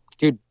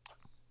 dude.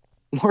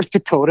 North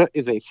Dakota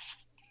is a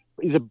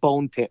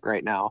bone pit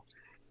right now.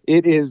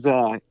 It is.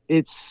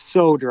 It's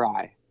so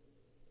dry.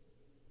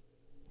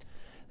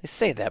 They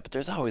say that, but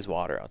there's always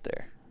water out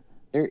there.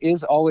 There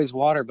is always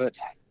water, but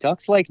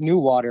ducks like new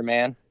water,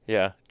 man.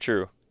 Yeah,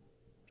 true.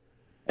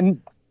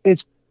 And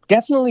it's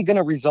definitely going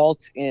to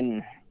result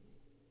in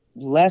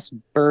less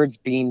birds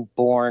being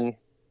born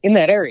in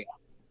that area.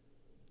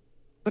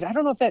 But I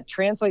don't know if that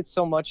translates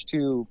so much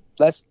to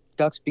less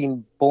ducks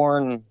being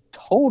born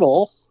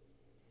total.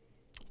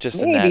 Just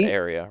maybe. In that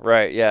area.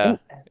 Right, yeah.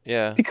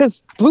 Yeah.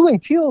 Because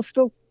blue-winged teal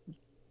still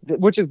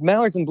which is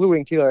mallards and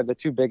blue-winged teal are the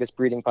two biggest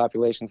breeding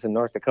populations in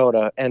North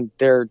Dakota, and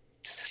they're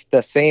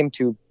the same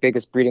two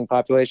biggest breeding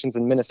populations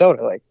in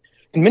Minnesota. Like,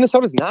 and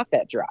Minnesota's not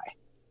that dry.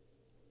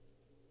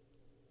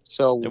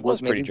 So It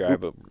was pretty dry,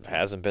 but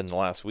hasn't been the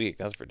last week.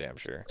 That's for damn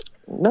sure.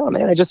 No,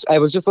 man. I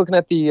was just looking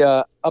at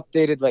the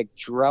updated like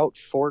drought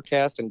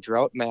forecast and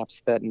drought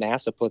maps that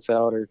NASA puts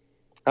out, or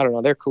I don't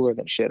know. They're cooler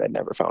than shit. I'd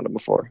never found them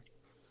before.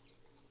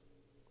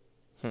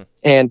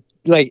 And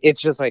like,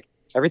 it's just like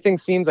everything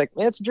seems like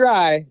it's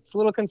dry. It's a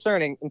little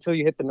concerning until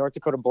you hit the North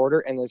Dakota border,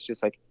 and it's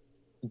just like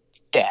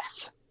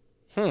death.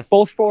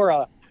 Both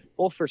for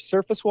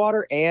surface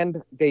water,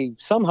 and they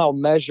somehow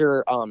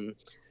measure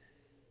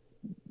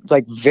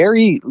like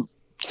very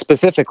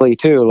specifically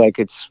too, like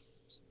it's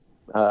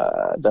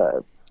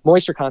the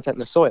moisture content in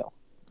the soil.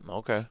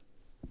 Okay.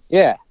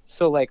 Yeah.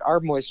 So like our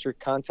moisture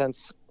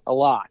content's a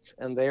lot,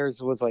 and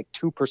theirs was like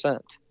 2%.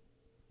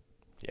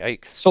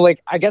 Yikes. So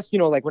like, I guess,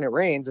 like when it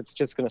rains, it's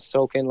just going to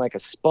soak in like a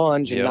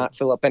sponge and not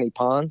fill up any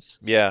ponds.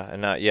 Yeah.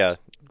 And yeah,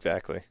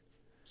 exactly.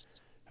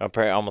 I'll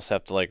probably almost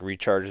have to like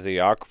recharge the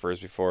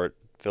aquifers before it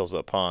fills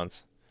up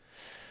ponds.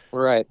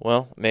 Right.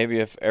 Well, maybe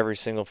if every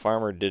single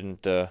farmer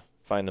didn't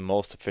find the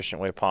most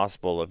efficient way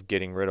possible of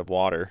getting rid of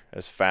water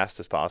as fast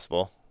as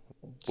possible,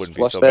 wouldn't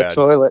be so bad. Flush that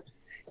toilet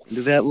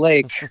into that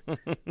lake.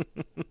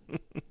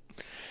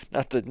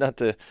 Not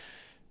to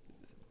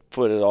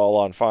put it all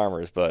on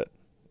farmers, but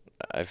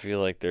I feel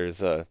like there's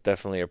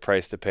definitely a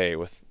price to pay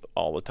with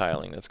all the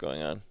tiling that's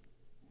going on.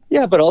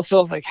 Yeah, but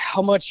also like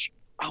how much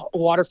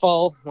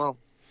waterfowl, how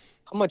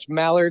much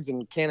mallards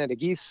and Canada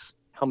geese,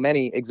 how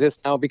many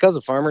exist now because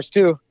of farmers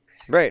too.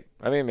 Right.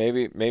 I mean,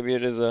 maybe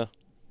it is an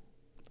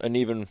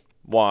even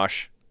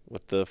wash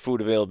with the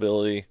food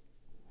availability,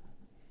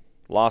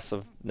 loss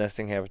of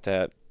nesting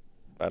habitat.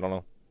 I don't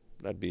know.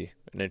 That'd be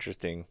an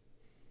interesting.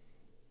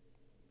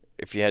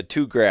 If you had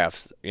two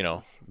graphs,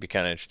 it'd be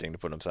kind of interesting to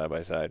put them side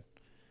by side.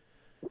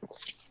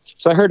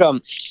 So I heard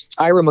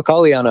Ira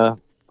McCauley on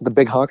the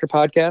Big Honker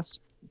podcast.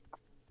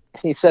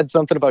 He said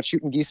something about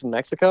shooting geese in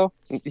Mexico.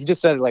 He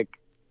just said it like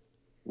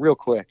real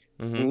quick,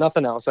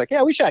 nothing else. Like,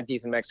 yeah, we shot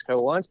geese in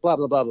Mexico once, blah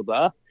blah blah blah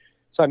blah.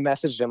 So I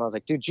messaged him. I was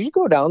like, dude, did you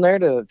go down there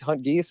to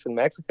hunt geese in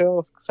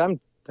Mexico? Because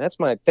that's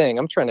my thing.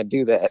 I'm trying to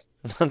do that.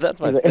 That's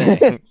my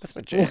thing. That's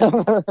my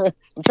jam.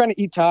 I'm trying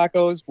to eat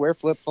tacos, wear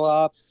flip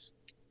flops,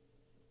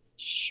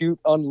 shoot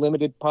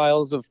unlimited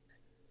piles of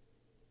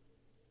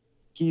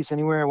geese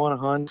anywhere I want to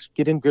hunt,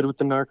 get in good with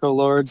the narco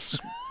lords,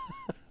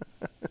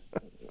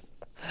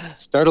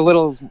 start a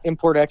little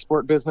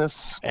import-export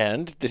business.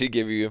 And did he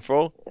give you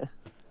info?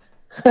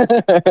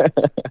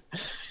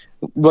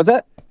 What's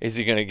that? Is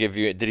he gonna give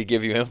you? Did he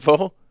give you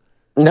info?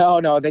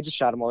 No, they just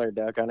shot him while they were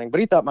duck hunting. But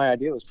he thought my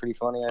idea was pretty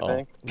funny, I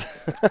think.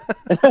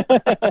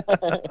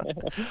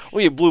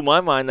 Well, you blew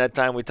my mind that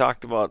time we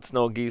talked about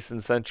snow geese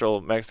in central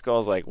Mexico. I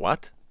was like,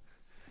 what?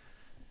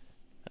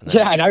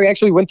 And I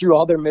actually went through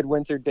all their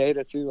midwinter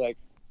data too, like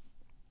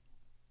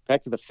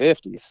back to the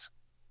 50s.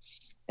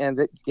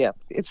 And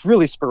it's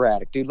really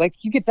sporadic, dude. Like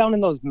you get down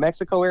in those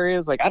Mexico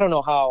areas, like I don't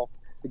know how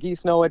the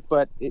geese know it,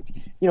 but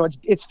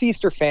it's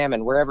feast or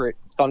famine wherever it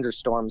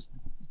thunderstorms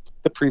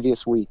the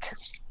previous week.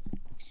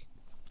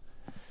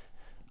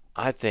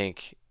 I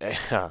think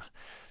if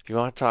you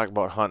want to talk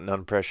about hunting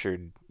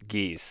unpressured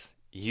geese,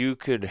 you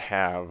could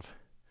have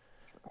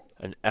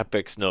an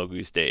epic snow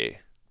goose day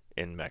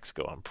in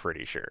Mexico, I'm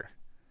pretty sure.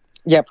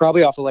 Yeah,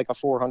 probably off of like a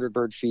 400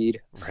 bird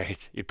feed.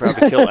 Right. You'd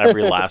probably kill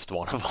every last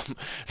one of them.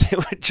 They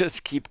would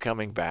just keep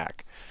coming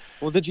back.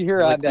 Well, did you hear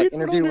that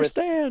interview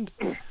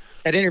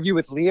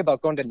with Lee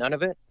about going to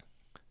Nunavut?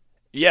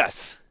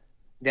 Yes.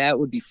 That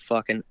would be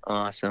fucking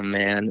awesome,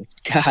 man.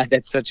 God,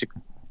 that's such a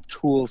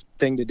cool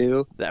thing to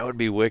do. That would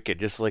be wicked,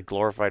 just like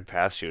glorified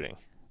pass shooting.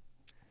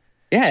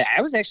 Yeah,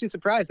 I was actually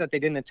surprised that they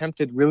didn't attempt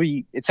to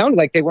really. It sounded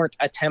like they weren't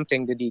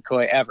attempting to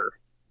decoy ever.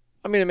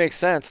 I mean, it makes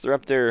sense. They're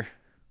up there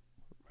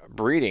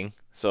breeding,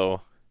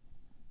 so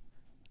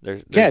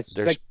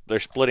they're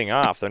splitting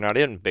off. They're not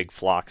in big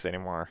flocks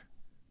anymore.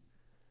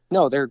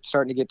 No, they're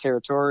starting to get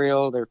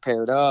territorial. They're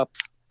paired up.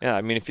 Yeah,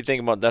 I mean, if you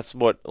think about that's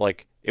what,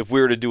 like, if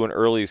we were to do an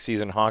early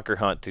season honker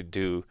hunt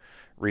to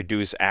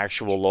reduce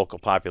actual local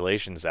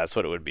populations, that's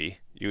what it would be.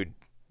 It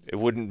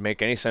wouldn't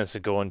make any sense to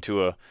go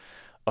into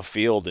a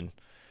field and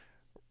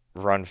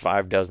run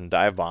 5 dozen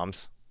dive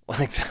bombs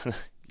like that.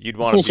 You'd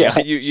want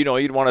to be,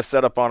 you'd want to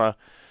set up on a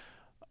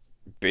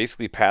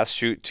basically pass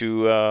shoot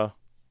to a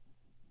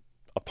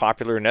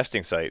popular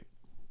nesting site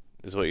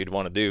is what you'd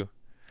want to do.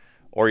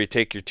 Or you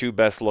take your 2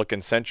 best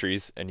looking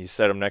sentries and you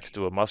set them next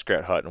to a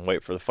muskrat hut and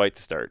wait for the fight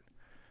to start.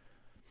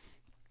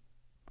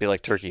 Be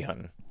like turkey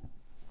hunting.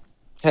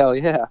 Hell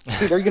yeah.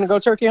 Dude, are you going to go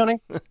turkey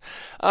hunting?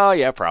 Oh,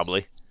 yeah,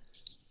 probably.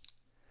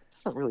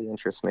 Doesn't really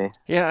interest me.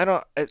 Yeah, I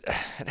don't. It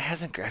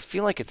hasn't. I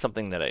feel like it's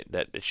something that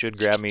it should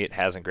grab me. It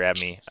hasn't grabbed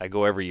me. I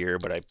go every year,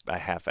 but I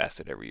half-ass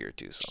it every year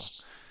too. So,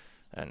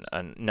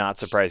 and not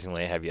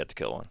surprisingly, I have yet to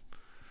kill one.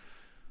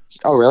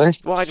 Oh, really?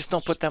 Well, I just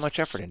don't put that much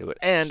effort into it,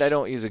 and I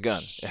don't use a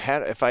gun.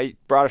 If I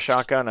brought a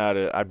shotgun,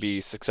 I'd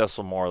be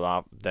successful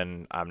more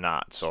than I'm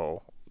not.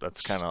 So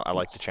that's kind of, I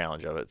like the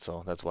challenge of it,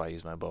 so that's why I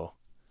use my bow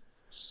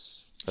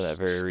for that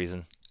very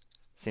reason.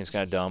 Seems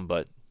kind of dumb,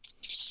 but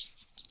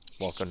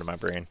welcome to my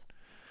brain.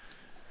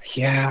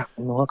 Yeah,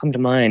 welcome to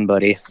mine,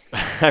 buddy.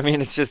 I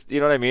mean, it's just, you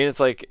know what I mean? It's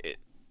like,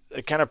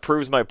 it kind of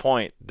proves my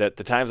point that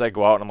the times I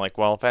go out and I'm like,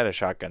 well, if I had a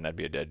shotgun, that'd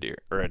be a dead deer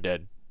or a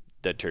dead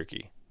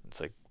turkey. It's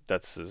like,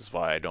 is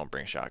why I don't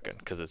bring shotgun,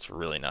 because it's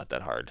really not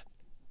that hard.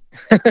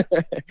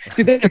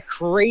 Dude, they're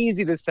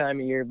crazy this time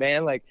of year,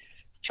 man. Like,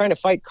 trying to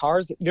fight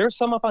cars. There's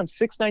some up on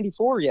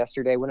 694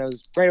 yesterday when I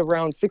was right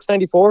around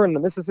 694 in the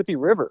Mississippi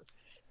River.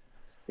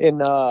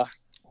 And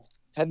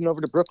heading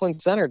over to Brooklyn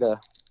Center to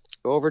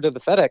go over to the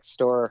FedEx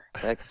store.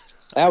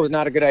 That was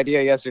not a good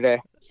idea yesterday.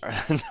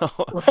 No.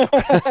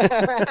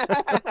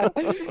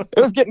 It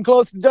was getting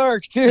close to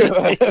dark too.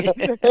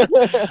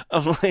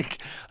 I'm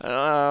like,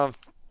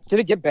 did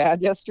it get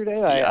bad yesterday?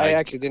 Yeah, I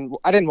actually didn't.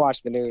 I didn't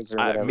watch the news or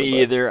whatever.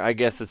 Me either. I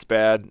guess it's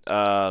bad.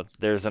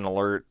 There's an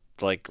alert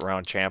like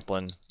around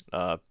Champlin,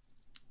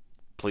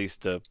 police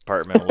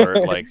department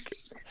alert. Like,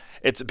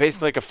 it's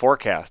basically like a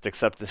forecast,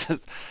 except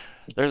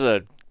there's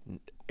a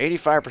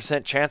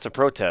 85% chance of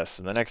protests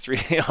in the next 3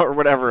 days or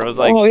whatever. It was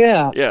like, oh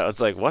yeah, it's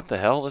like, what the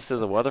hell? This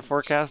is a weather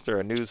forecast or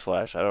a news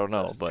flash? I don't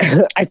know. But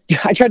I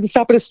tried to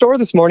stop at a store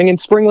this morning in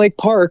Spring Lake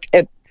Park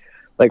at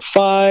like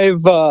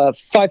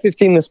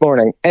 5:15 this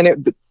morning, and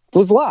it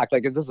was locked.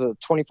 Like, this is a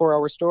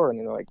 24-hour store, and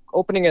they're like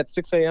opening at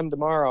 6 a.m.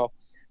 tomorrow.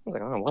 I was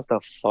like, oh, what the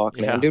fuck,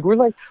 man, dude?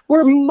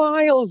 We're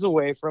miles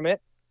away from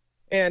it.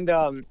 And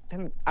I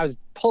was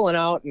pulling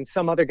out, and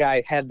some other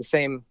guy had the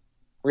same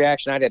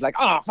reaction I did, like,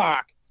 oh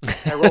fuck.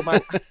 I rolled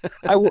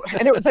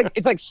and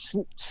it's like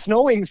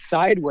snowing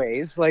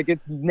sideways, like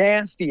it's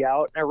nasty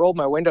out. And I rolled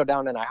my window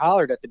down and I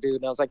hollered at the dude,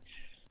 and I was like,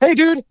 hey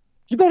dude,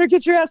 you better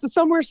get your ass to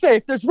somewhere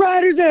safe. There's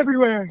riders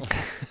everywhere.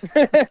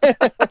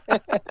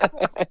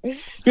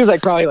 He was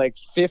like probably like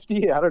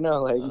 50. I don't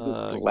know. Like, he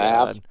just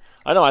laughed. God.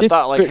 I know. I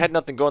thought, like, had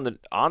nothing going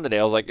on today.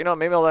 I was like,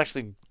 maybe I'll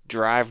actually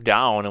drive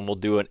down and we'll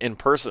do an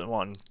in-person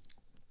one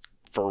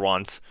for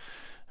once.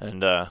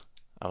 And I'm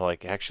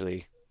like,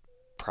 actually,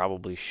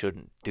 probably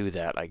shouldn't do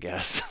that, I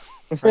guess,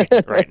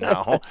 right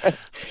now.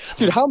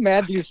 Dude, how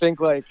mad do you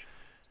think like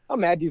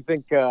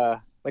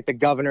the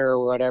governor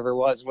or whatever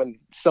was when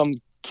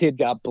some kid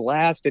got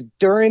blasted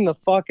during the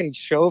fucking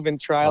Chauvin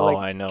trial? Oh, like,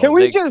 I know. Can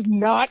we just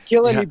not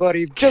kill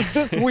anybody just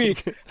this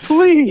week,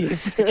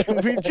 please?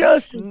 Can we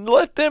just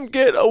let them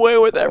get away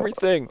with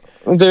everything?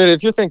 Dude,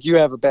 if you think you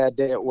have a bad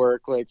day at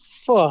work, like,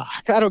 fuck,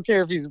 I don't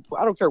care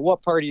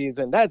what party he's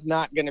in. That's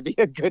not going to be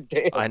a good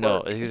day at I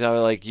know. work. He's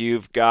like,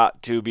 you've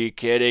got to be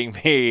kidding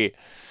me.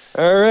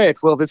 All right,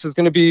 well, this is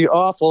going to be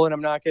awful, and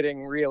I'm not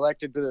getting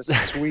reelected to this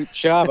sweet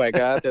job I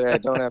got that I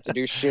don't have to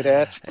do shit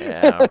at.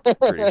 Yeah, I'm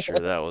pretty sure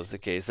that was the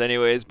case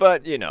anyways,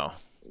 but, I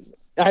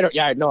don't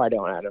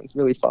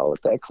really follow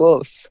it that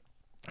close.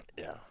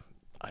 Yeah,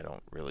 I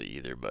don't really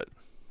either, but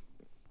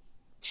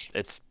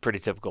it's pretty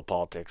typical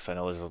politics. I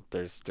know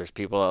there's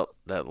people out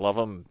that love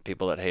them,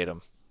 people that hate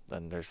them,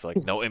 and there's like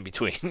no in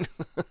between.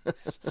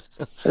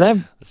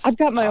 And I've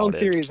got my own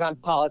theories on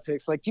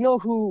politics. Like, you know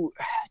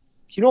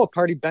what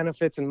party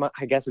benefits, in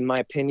my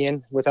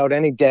opinion, without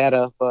any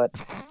data, but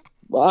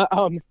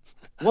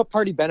what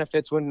party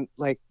benefits when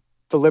like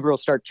the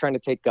liberals start trying to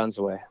take guns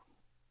away?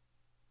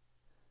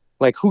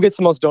 Like, who gets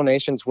the most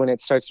donations when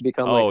it starts to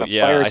become like a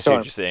firestorm? I see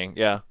what you're saying.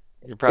 Yeah,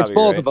 you're probably it's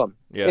both right. of them.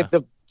 Yeah,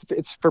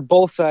 it's for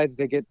both sides.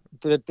 They get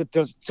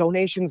the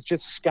donations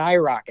just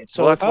skyrocket.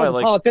 So if I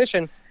was a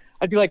politician,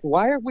 I'd be like,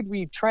 why would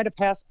we try to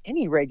pass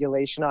any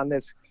regulation on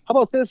this? How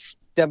about this,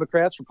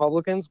 Democrats,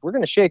 Republicans? We're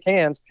going to shake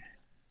hands.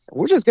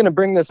 We're just going to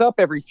bring this up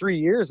every 3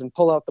 years and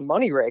pull out the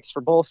money rakes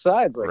for both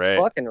sides. Like, right.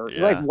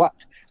 Like, what?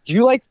 Do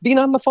you like being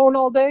on the phone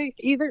all day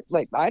either?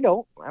 Like, I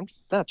don't. I'm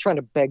not trying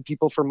to beg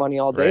people for money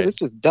all day. Right. This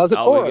just does it for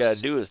us. All we got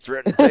to do is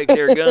threaten to take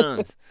their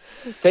guns.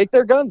 Take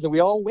their guns and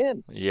we all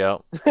win. Yeah.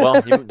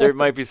 Well, there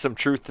might be some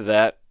truth to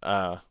that.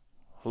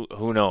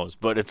 Who knows?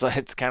 But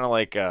it's kind of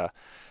like,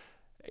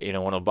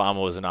 when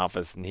Obama was in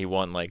office and he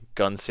won like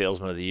gun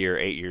salesman of the year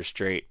 8 years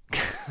straight.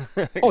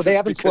 Oh, they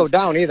haven't slowed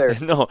down either.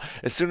 No,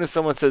 as soon as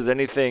someone says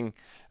anything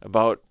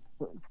about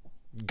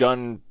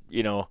gun,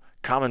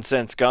 common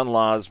sense gun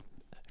laws,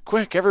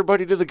 quick,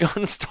 everybody to the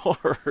gun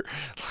store.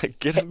 Like,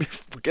 get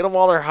them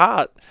while they're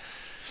hot.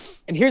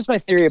 And here's my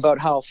theory about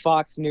how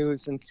Fox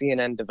News and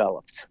CNN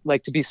developed,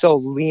 like, to be so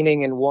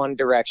leaning in one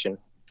direction.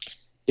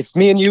 If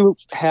me and you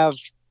have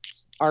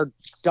our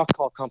duck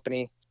call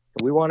company,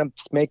 we want to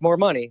make more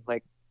money,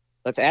 like,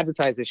 let's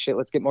advertise this shit.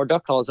 Let's get more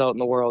duck calls out in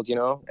the world,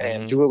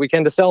 and do what we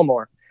can to sell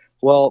more.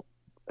 Well,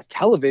 a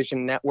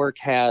television network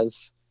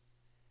has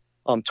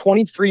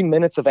 23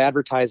 minutes of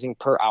advertising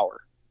per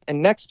hour.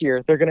 And next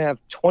year, they're going to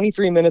have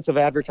 23 minutes of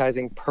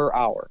advertising per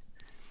hour.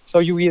 So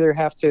you either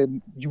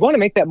you want to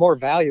make that more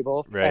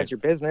valuable as your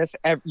business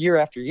year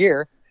after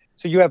year.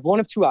 So you have one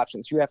of two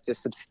options. You have to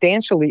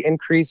substantially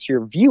increase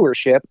your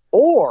viewership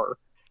or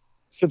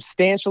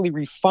substantially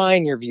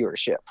refine your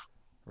viewership.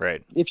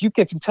 Right. If you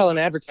can tell an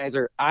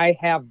advertiser, I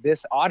have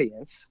this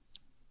audience,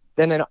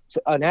 then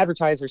an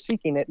advertiser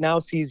seeking it now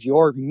sees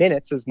your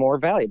minutes as more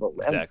valuable.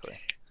 Exactly.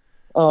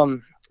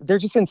 And, they're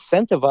just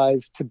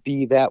incentivized to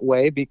be that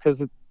way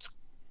because it's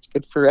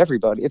good for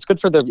everybody. It's good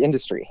for the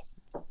industry.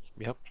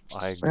 Yep,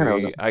 I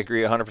agree. I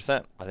agree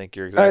 100%. I think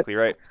you're exactly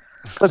right.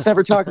 Let's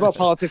never talk about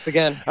politics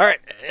again. All right.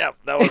 Yeah,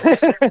 that was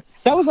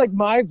that was like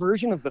my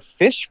version of the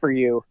fish for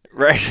you.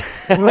 right.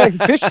 Like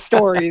fish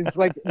stories,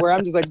 like where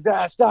I'm just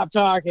like, stop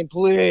talking,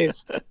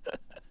 please.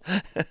 You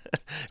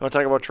want to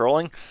talk about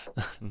trolling?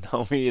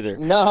 No, me either.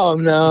 No,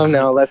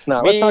 let's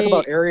not. Let's talk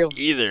about aerial.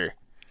 Either.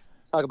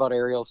 Let's talk about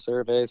aerial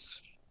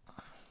surveys.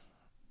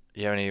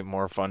 You have any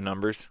more fun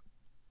numbers?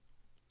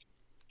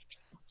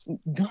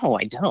 No,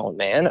 I don't,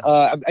 man.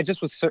 I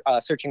just was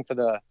searching for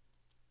the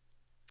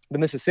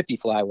Mississippi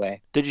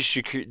Flyway. Did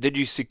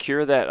you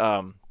secure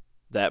that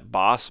that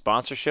Boss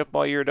sponsorship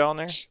while you were down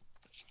there?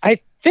 I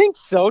think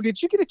so.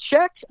 Did you get a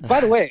check?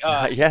 By the way,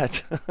 Not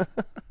yet.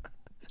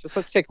 just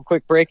let's take a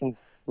quick break and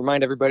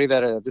remind everybody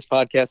that this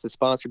podcast is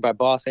sponsored by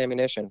Boss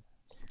Ammunition.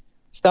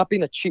 Stop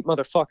being a cheap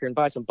motherfucker and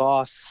buy some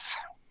Boss.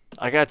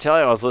 I gotta tell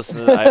you, when I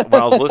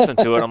was listening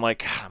to it, I'm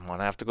like, God, I'm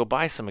gonna have to go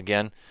buy some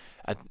again.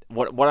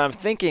 What I'm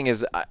thinking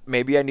is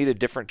maybe I need a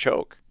different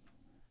choke.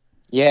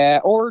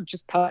 Yeah, or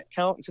just pellet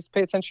count. Just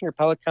pay attention to your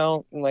pellet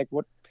count and like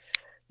what.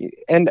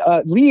 And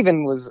Lee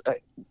even was.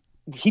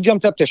 He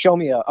jumped up to show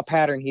me a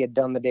pattern he had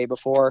done the day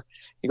before.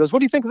 He goes, "What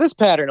do you think of this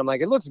pattern?" I'm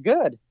like, "It looks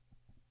good."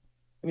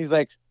 And he's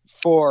like,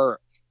 "For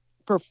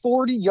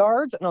 40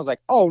 yards?" And I was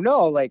like, "Oh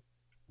no, like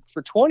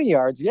for 20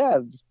 yards, yeah,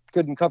 it's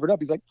good and covered up."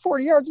 He's like,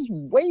 40 yards is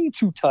way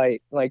too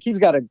tight. Like he's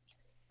got a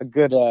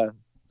good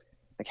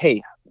like,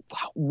 hey,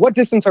 what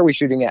distance are we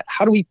shooting at?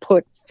 How do we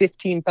put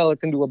 15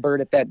 pellets into a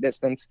bird at that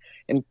distance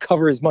and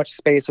cover as much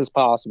space as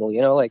possible?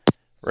 You know, like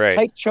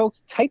Right.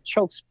 tight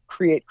chokes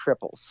create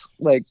cripples.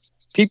 Like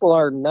people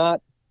are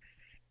not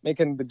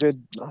making the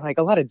good, like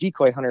a lot of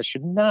decoy hunters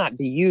should not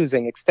be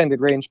using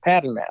extended range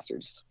pattern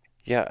masters.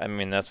 Yeah, I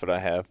mean, that's what I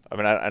have. I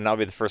mean, and I'll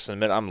be the first to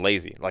admit I'm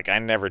lazy. Like, I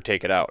never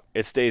take it out.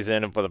 It stays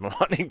in whether I'm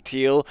hunting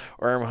teal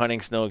or I'm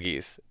hunting snow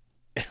geese.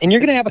 And you're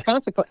going to have a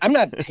consequence. I'm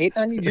not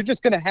hating on you. You're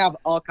just going to have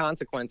a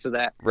consequence of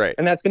that. Right.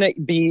 And that's going to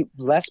be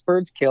less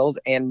birds killed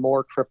and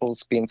more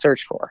cripples being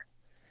searched for.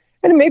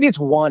 And maybe it's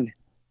one.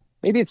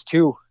 Maybe it's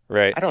two.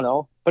 Right. I don't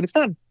know. But it's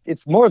not.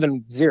 It's more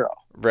than zero.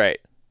 Right.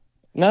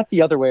 Not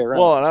the other way around.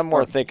 Well, and I'm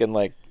more thinking,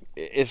 like,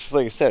 it's just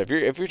like I said,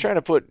 if you're trying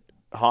to put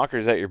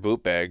honkers at your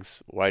boot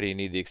bags, why do you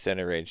need the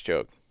extended range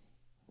choke?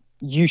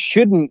 You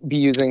shouldn't be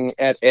using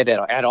it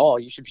at all.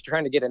 You should be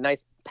trying to get a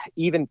nice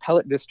even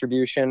pellet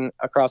distribution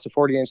across a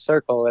 40-inch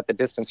circle at the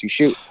distance you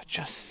shoot. It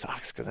just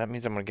sucks because that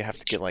means I'm going to have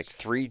to get like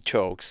 3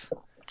 chokes.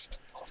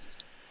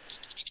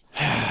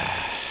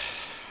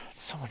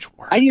 So much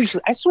work.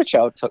 I switch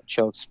out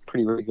chokes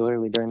pretty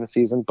regularly during the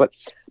season, but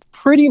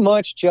pretty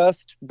much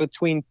just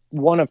between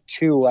one of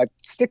two. I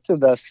stick to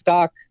the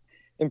stock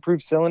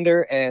improved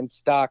cylinder and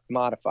stock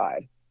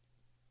modified,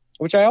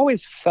 which I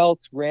always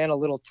felt ran a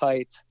little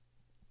tight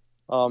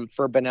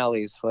for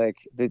Benelli's.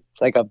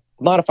 Like a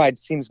modified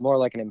seems more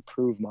like an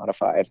improved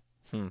modified.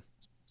 And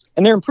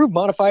they're improved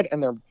modified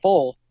and they're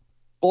full.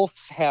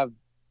 Both have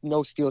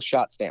no steel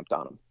shot stamped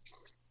on them.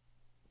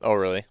 Oh,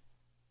 really?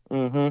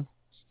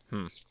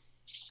 Mm-hmm.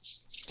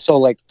 So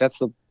like that's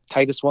the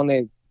tightest one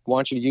they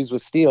want you to use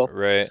with steel.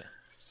 Right.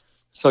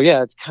 So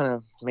yeah, it kind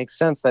of makes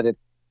sense that it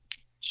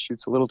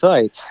shoots a little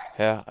tight.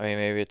 Yeah, I mean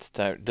maybe it's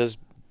time.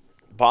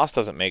 Boss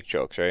doesn't make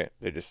chokes, right?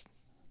 They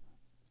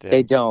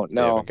don't. They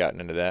No. haven't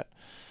gotten into that.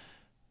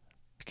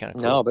 Be kind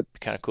of cool. No, but be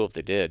kind of cool if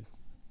they did.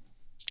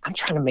 I'm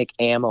trying to make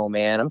ammo,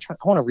 man. I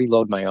want to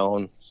reload my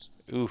own.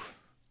 Oof.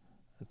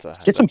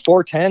 Get some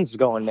 410s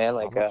going, man.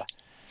 Like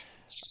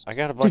I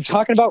got a bunch. Dude,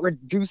 talking about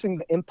reducing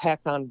the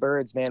impact on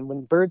birds, man.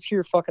 When birds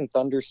hear fucking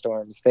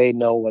thunderstorms, they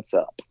know what's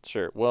up.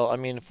 Sure. Well, I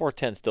mean,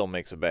 410 still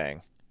makes a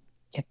bang.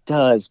 It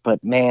does,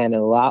 but man,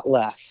 a lot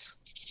less.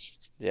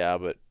 Yeah,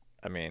 but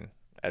I mean,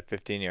 at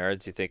 15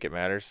 yards, you think it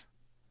matters?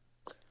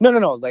 No.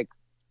 Like,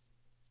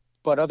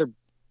 but other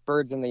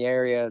birds in the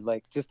area,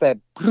 like just that,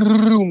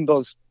 boom,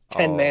 those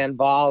 10-man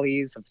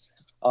volleys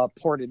of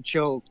ported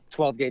choke,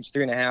 12 gauge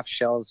 3.5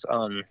 shells.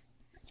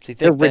 So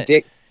They're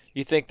ridiculous.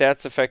 You think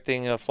that's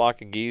affecting a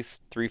flock of geese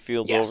 3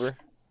 fields over?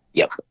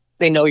 Yep.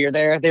 They know you're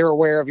there. They're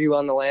aware of you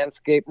on the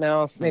landscape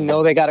now. They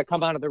know they got to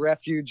come out of the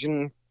refuge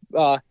and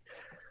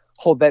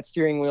hold that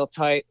steering wheel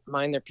tight,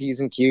 mind their P's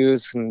and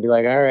Q's, and be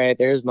like, all right,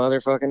 there's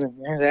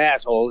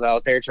assholes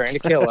out there trying to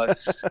kill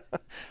us.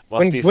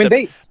 Must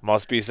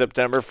be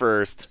September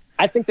 1st.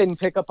 I think they can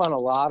pick up on a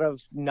lot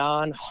of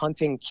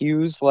non-hunting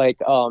cues, like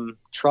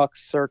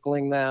trucks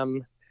circling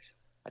them.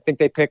 I think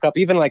they pick up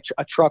even like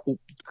a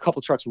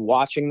couple trucks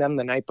watching them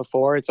the night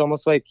before. It's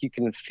almost like you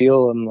can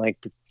feel them, like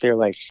they're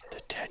like the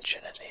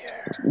tension in the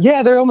air.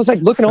 Yeah, they're almost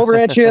like looking over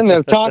at you and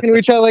they're talking to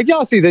each other. Like,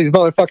 y'all see these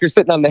motherfuckers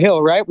sitting on the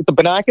hill, right, with the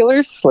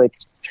binoculars? Like,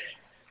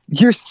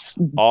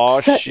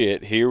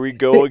 shit, here we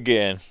go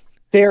again.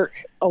 They're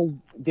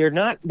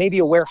not maybe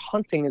aware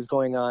hunting is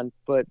going on,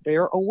 but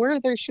they're aware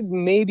they should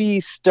maybe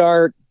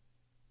start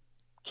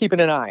keeping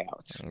an eye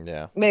out.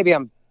 Yeah. Maybe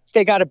I'm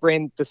they got a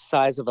brain the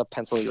size of a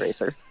pencil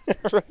eraser.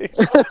 Right.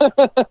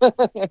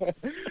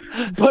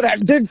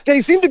 But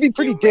they seem to be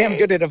pretty damn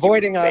good at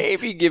avoiding us.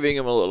 Maybe giving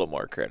them a little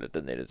more credit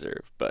than they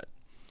deserve, but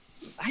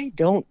I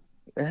don't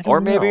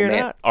or maybe know, you're man.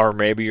 not. Or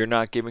maybe you're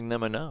not giving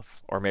them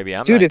enough. Or maybe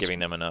I'm Dude, not it's- giving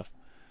them enough.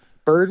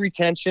 Bird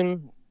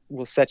retention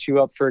will set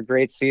you up for a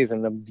great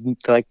season.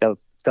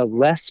 The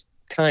less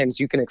times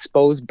you can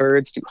expose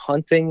birds to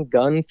hunting,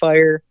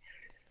 gunfire,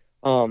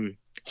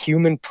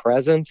 human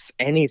presence,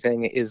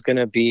 anything is going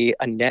to be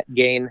a net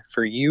gain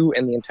for you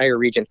and the entire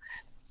region.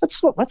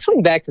 Let's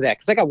swing back to that,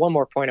 because I got one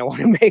more point I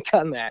want to make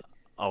on that.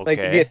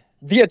 Okay. Like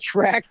the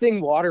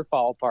attracting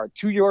waterfowl part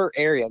to your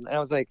area. And I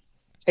was like,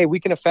 hey, we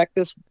can affect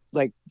this.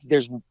 Like,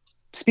 there's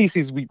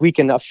species we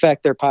can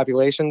affect their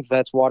populations.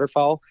 That's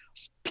waterfowl.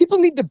 People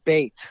need to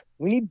bait.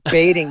 We need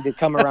baiting to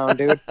come around,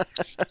 dude.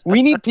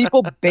 We need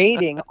people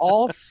baiting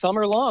all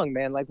summer long,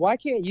 man. Like, why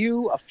can't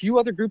you, a few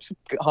other groups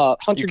of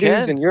hunter You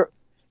dudes, can. and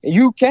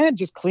you can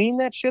just clean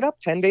that shit up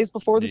 10 days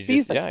before the You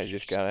season. you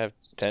just gotta have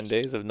 10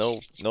 days of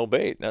no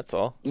bait. That's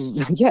all.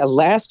 Yeah,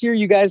 last year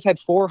you guys had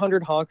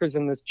 400 honkers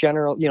in this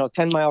general,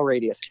 10-mile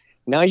radius.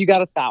 Now you got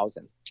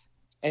 1,000,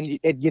 and you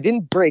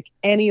didn't break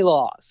any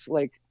laws.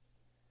 Like,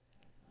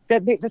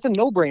 that's a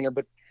no-brainer.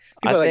 But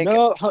people I are think-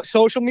 like, no,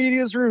 social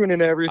media is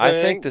ruining everything. I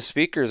think the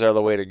speakers are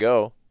the way to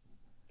go.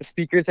 the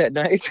speakers at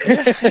night.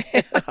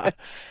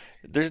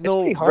 There's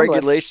no pretty harmless.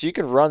 regulation. You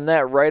can run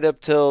that right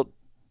up till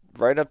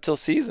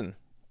season.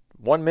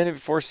 1 minute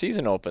before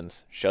season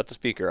opens, shut the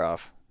speaker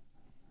off.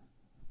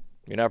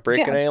 You're not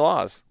breaking Yeah. any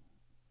laws.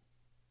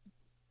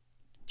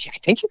 I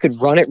think you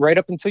could run it right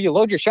up until you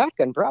load your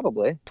shotgun,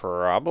 probably.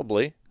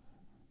 Probably.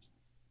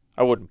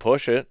 I wouldn't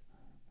push it.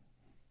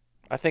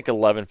 I think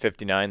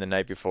 11:59 the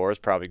night before is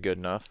probably good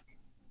enough.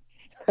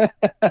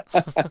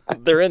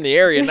 They're in the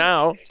area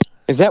now.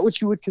 Is that what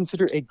you would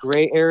consider a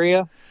gray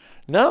area?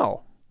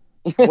 No.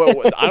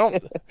 I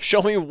don't.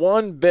 Show me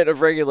one bit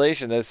of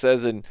regulation that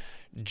says in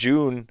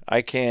June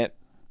I can't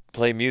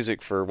play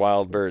music for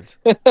wild birds.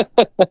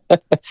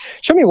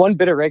 Show me one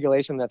bit of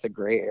regulation that's a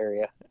gray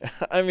area.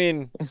 I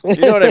mean, you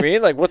know what I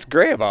mean? Like, what's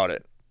gray about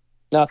it?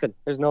 Nothing.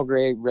 There's no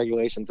gray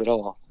regulations at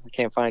all. I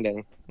can't find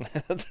any.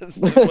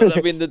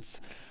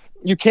 That's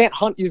You can't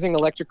hunt using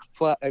electric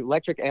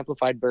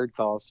amplified bird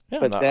calls. yeah,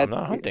 but I'm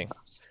not hunting.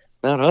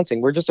 Not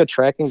hunting. We're just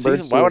attracting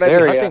birds. Why to would this I be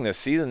area. hunting? The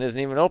season isn't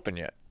even open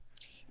yet.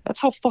 That's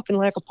how fucking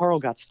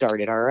Lacaparo got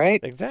started. All right.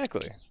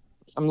 Exactly.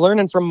 I'm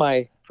learning from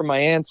my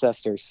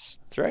ancestors.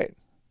 That's right.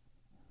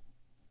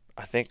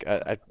 I think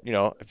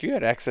if you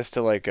had access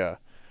to like a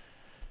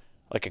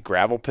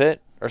gravel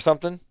pit or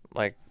something,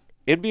 like,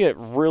 it'd be a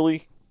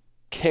really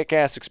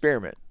kick-ass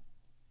experiment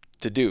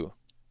to do.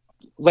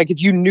 Like,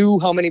 if you knew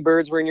how many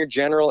birds were in your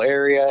general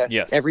area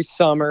Yes. every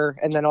summer,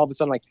 and then all of a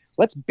sudden, like,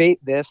 let's bait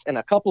this and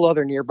a couple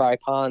other nearby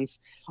ponds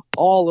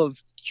all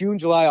of June,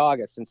 July,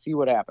 August, and see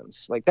what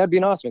happens. Like, that'd be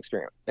an awesome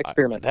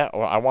experiment.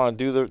 I want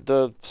to do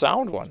the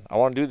sound one. I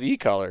want to do the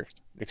e-collar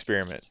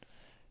experiment.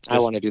 I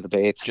want to do the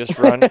baits. Just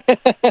run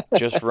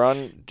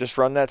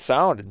that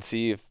sound and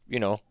see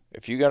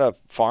if you got a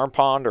farm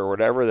pond or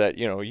whatever that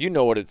you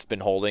know what it's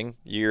been holding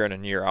year in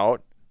and year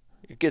out.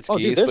 It gets Oh,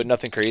 dude, geese, there's- but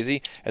nothing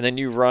crazy. And then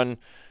you run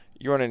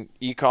an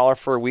e-collar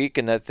for a week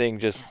and that thing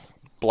just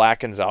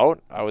blackens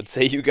out. I would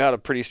say you got a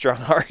pretty strong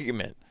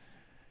argument.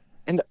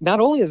 And not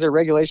only is there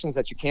regulations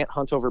that you can't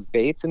hunt over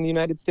baits in the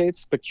United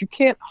States, but you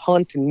can't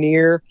hunt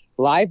near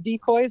live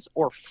decoys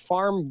or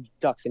farm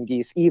ducks and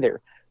geese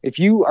either. If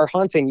you are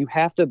hunting, you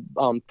have to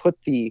put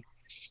the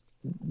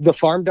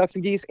farm ducks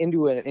and geese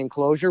into an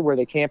enclosure where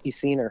they can't be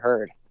seen or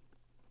heard.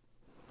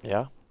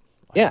 Yeah. I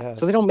Yeah, guess.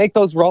 so they don't make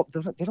those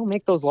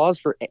laws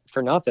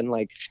for nothing.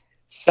 Like,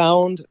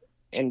 sound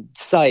and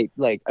sight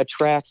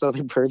attracts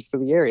other birds to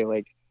the area.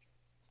 Like,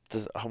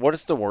 What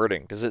is the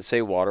wording? Does it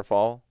say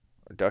waterfowl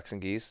or ducks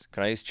and geese?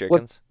 Can I use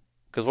chickens?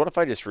 Because what if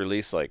I just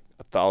release like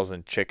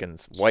 1,000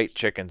 chickens, white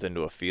chickens,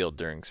 into a field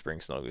during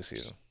spring snow goose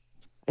season?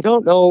 I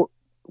don't know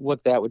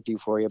what that would do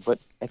for you, but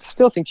I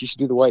still think you should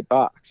do the white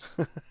box.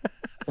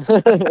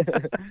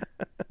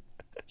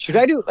 Should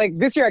I do, like,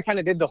 this year I kind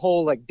of did the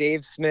whole like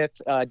Dave Smith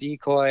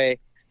decoy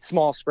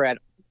small spread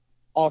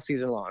all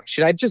season long.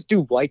 Should I just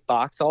do white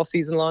box all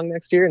season long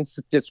next year and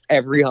just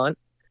every hunt?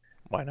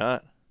 Why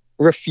not?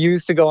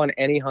 Refuse to go on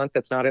any hunt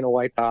that's not in a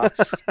white box.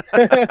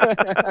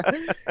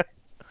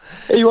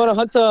 Hey, you want to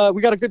hunt?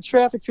 We got a good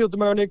traffic field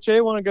tomorrow, Nick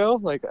J. Want to go?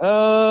 Like, Is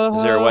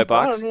there a white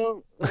box? I don't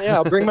know. Yeah,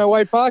 I'll bring my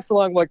white box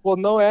along. Like, well,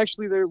 no,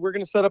 actually, we're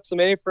going to set up some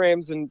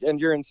A-frames, and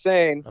you're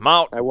insane. I'm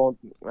out. I won't.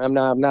 I'm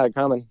not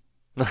coming.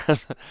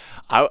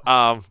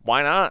 Why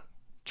not?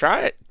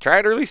 Try it. Try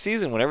it early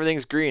season when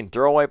everything's green.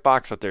 Throw a white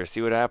box out there.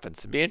 See what happens.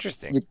 It'd be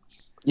interesting.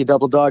 You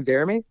double dog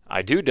dare me?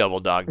 I do double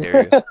dog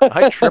dare you.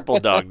 I triple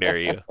dog dare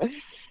you.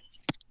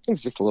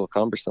 It's just a little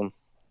cumbersome.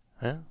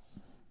 Huh?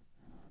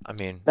 I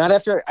mean, Not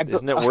after.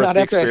 isn't it worth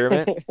the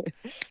experiment?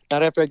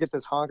 Not after I get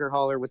this honker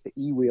hauler with the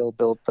E-wheel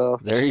built, though.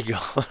 There you go.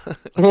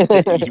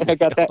 I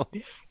got that.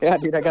 Yeah,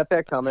 dude, I got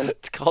that coming.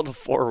 It's called a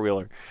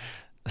four-wheeler.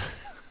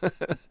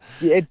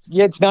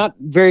 It's not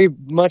very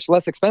much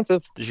less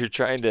expensive. You're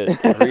trying to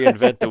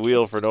reinvent the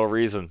wheel for no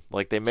reason.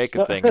 Like they make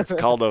a thing. It's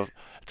called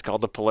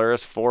the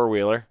Polaris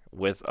 4-wheeler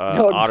with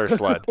otter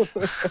sled.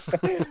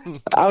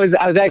 I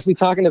was actually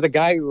talking to the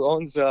guy who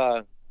owns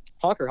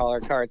Honker Holler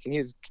carts, and he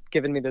was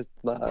giving me this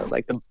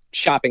like the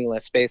shopping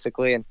list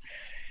basically, and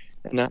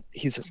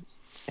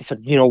I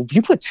said,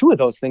 you put 2 of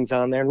those things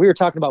on there, and we were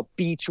talking about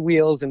beach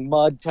wheels and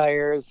mud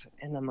tires,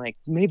 and I'm like,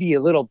 maybe a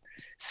little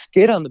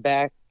skid on the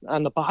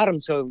bottom,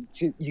 so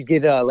you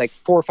get like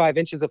 4 or 5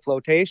 inches of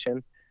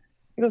flotation.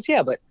 He goes,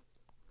 yeah, but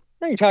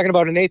now you're talking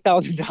about an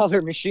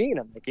 $8,000 machine.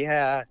 I'm like,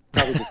 yeah,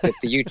 probably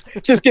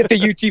just get the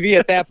UTV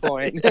at that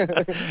point.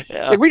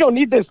 Yeah. So we don't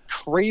need this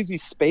crazy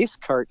space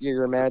cart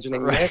you're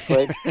imagining, Nick.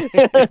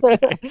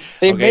 Like,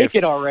 they make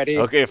it already.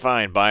 Okay,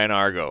 fine. Buy an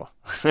Argo.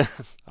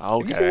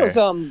 Okay.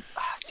 Those,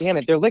 damn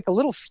it, they're like a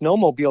little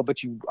snowmobile,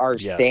 but you are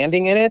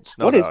standing in it.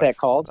 Snow what dogs. is that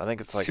called? I think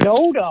it's like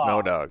Snow a dog.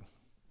 Snow dog.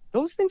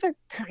 Those things are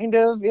kind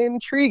of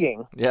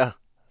intriguing. Yeah,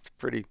 it's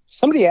pretty.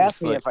 Somebody asked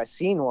slick. me if I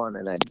seen one,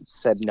 and I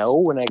said no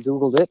when I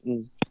Googled it,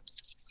 and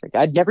it's like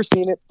I'd never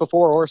seen it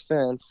before or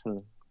since.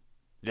 And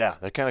yeah,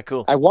 they're kind of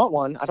cool. I want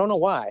one. I don't know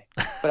why,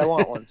 but I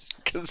want one.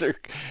 Because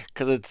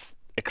it's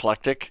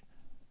eclectic,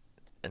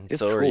 and It's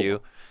so are cool.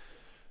 you.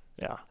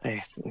 Yeah.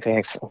 Hey,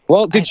 thanks.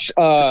 Well, It's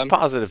a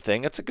positive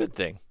thing. It's a good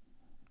thing.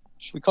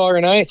 should we call her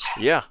a night?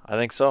 Yeah, I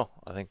think so.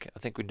 I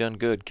think we've done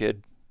good,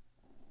 kid.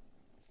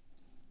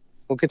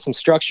 We'll get some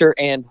structure,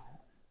 and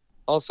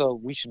also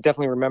we should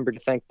definitely remember to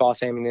thank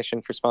Boss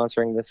Ammunition for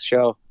sponsoring this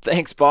show.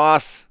 Thanks,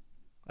 boss.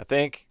 I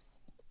think.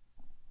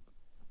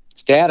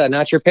 It's data,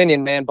 not your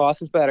opinion, man.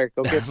 Boss is better.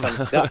 Go get some.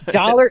 a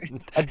dollar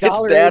It's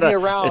 80 a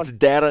round. It's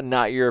data,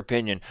 not your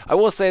opinion. I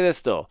will say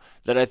this though,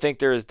 that I think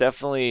there is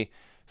definitely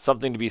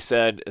something to be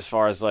said as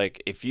far as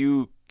like if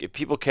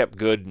people kept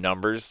good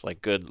numbers,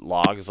 like good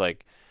logs,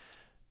 like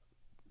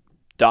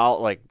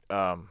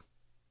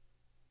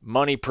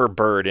money per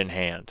bird in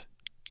hand,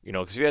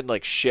 because you had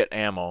like shit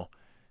ammo,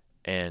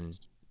 and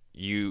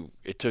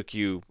it took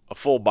you a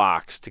full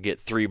box to get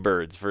 3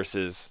 birds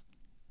versus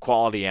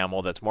quality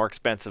ammo that's more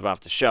expensive off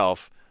the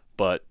shelf,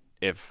 but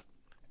if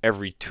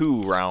every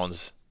 2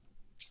 rounds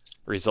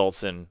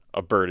results in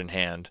a bird in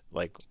hand,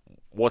 like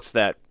what's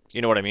that?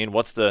 You know what I mean?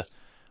 What's the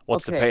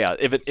payout?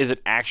 Is it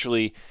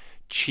actually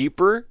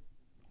cheaper,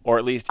 or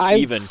at least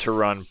even to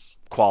run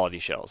quality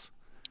shells?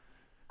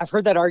 I've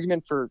heard that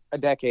argument for a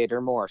decade or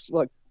more. So,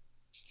 look,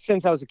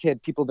 since I was a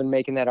kid, people have been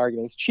making that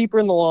argument. It's cheaper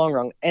in the long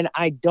run, and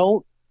I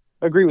don't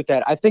agree with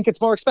that. I think it's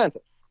more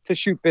expensive to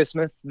shoot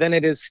bismuth than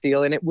it is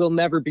steel, and it will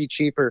never be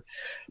cheaper.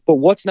 But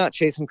what's not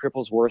chasing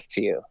cripples worth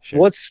to you? Sure.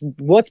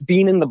 What's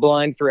being in the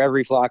blind for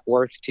every flock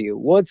worth to you?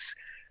 What's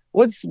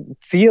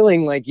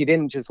feeling like you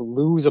didn't just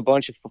lose a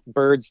bunch of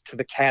birds to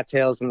the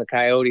cattails and the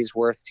coyotes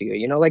worth to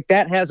you? Like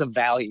that has a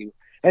value,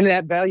 and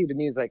that value to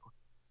me is like,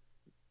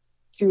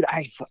 dude,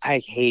 I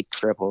hate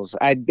cripples.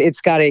 It's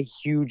got a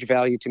huge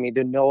value to me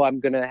to know I'm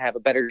gonna have a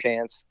better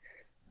chance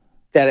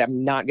that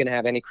I'm not gonna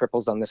have any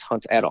cripples on this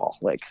hunt at all.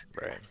 Like,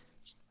 Right.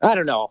 I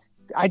don't know.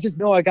 I just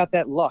know I got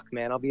that luck,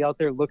 man. I'll be out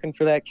there looking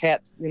for that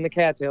cat in the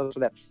cattails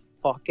for that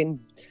fucking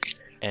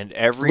And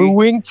every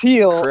blue-winged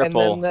teal, and then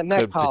cripple that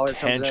neck could collar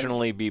comes in.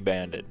 potentially be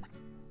banded.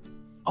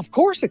 Of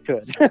course it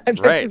could. That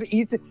Right.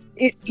 just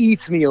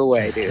eats me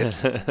away, dude.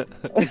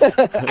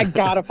 I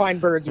gotta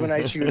find birds when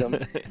I shoot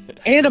them.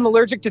 And I'm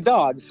allergic to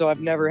dogs, so I've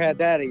never had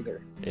that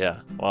either. Yeah.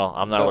 Well,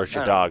 I'm not So, allergic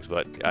to dogs,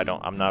 but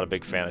I'm not a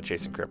big fan of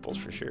chasing cripples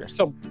for sure.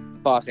 So,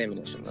 Boss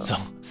Ammunition, though.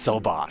 So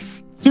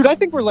boss. Dude, I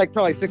think we're like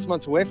probably 6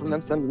 months away from them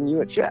sending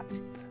you a check.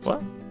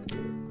 Well,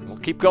 we'll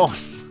keep going.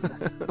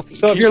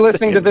 So if you're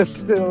listening to this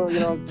still,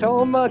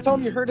 tell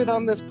them you heard it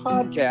on this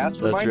podcast.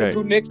 Remind them right.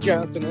 who Nick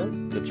Johnson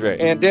is. That's right.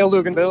 And Dale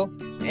Luganville.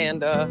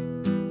 And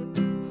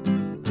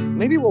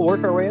maybe we'll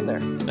work our way in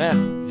there. Yeah,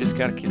 you just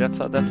gotta keep. That's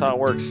how it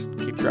works.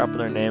 Keep dropping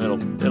their name.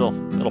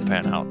 It'll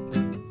pan out.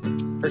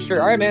 For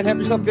sure. All right, man. Have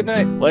yourself a good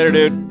night. Later,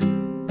 dude.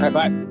 All right,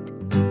 bye.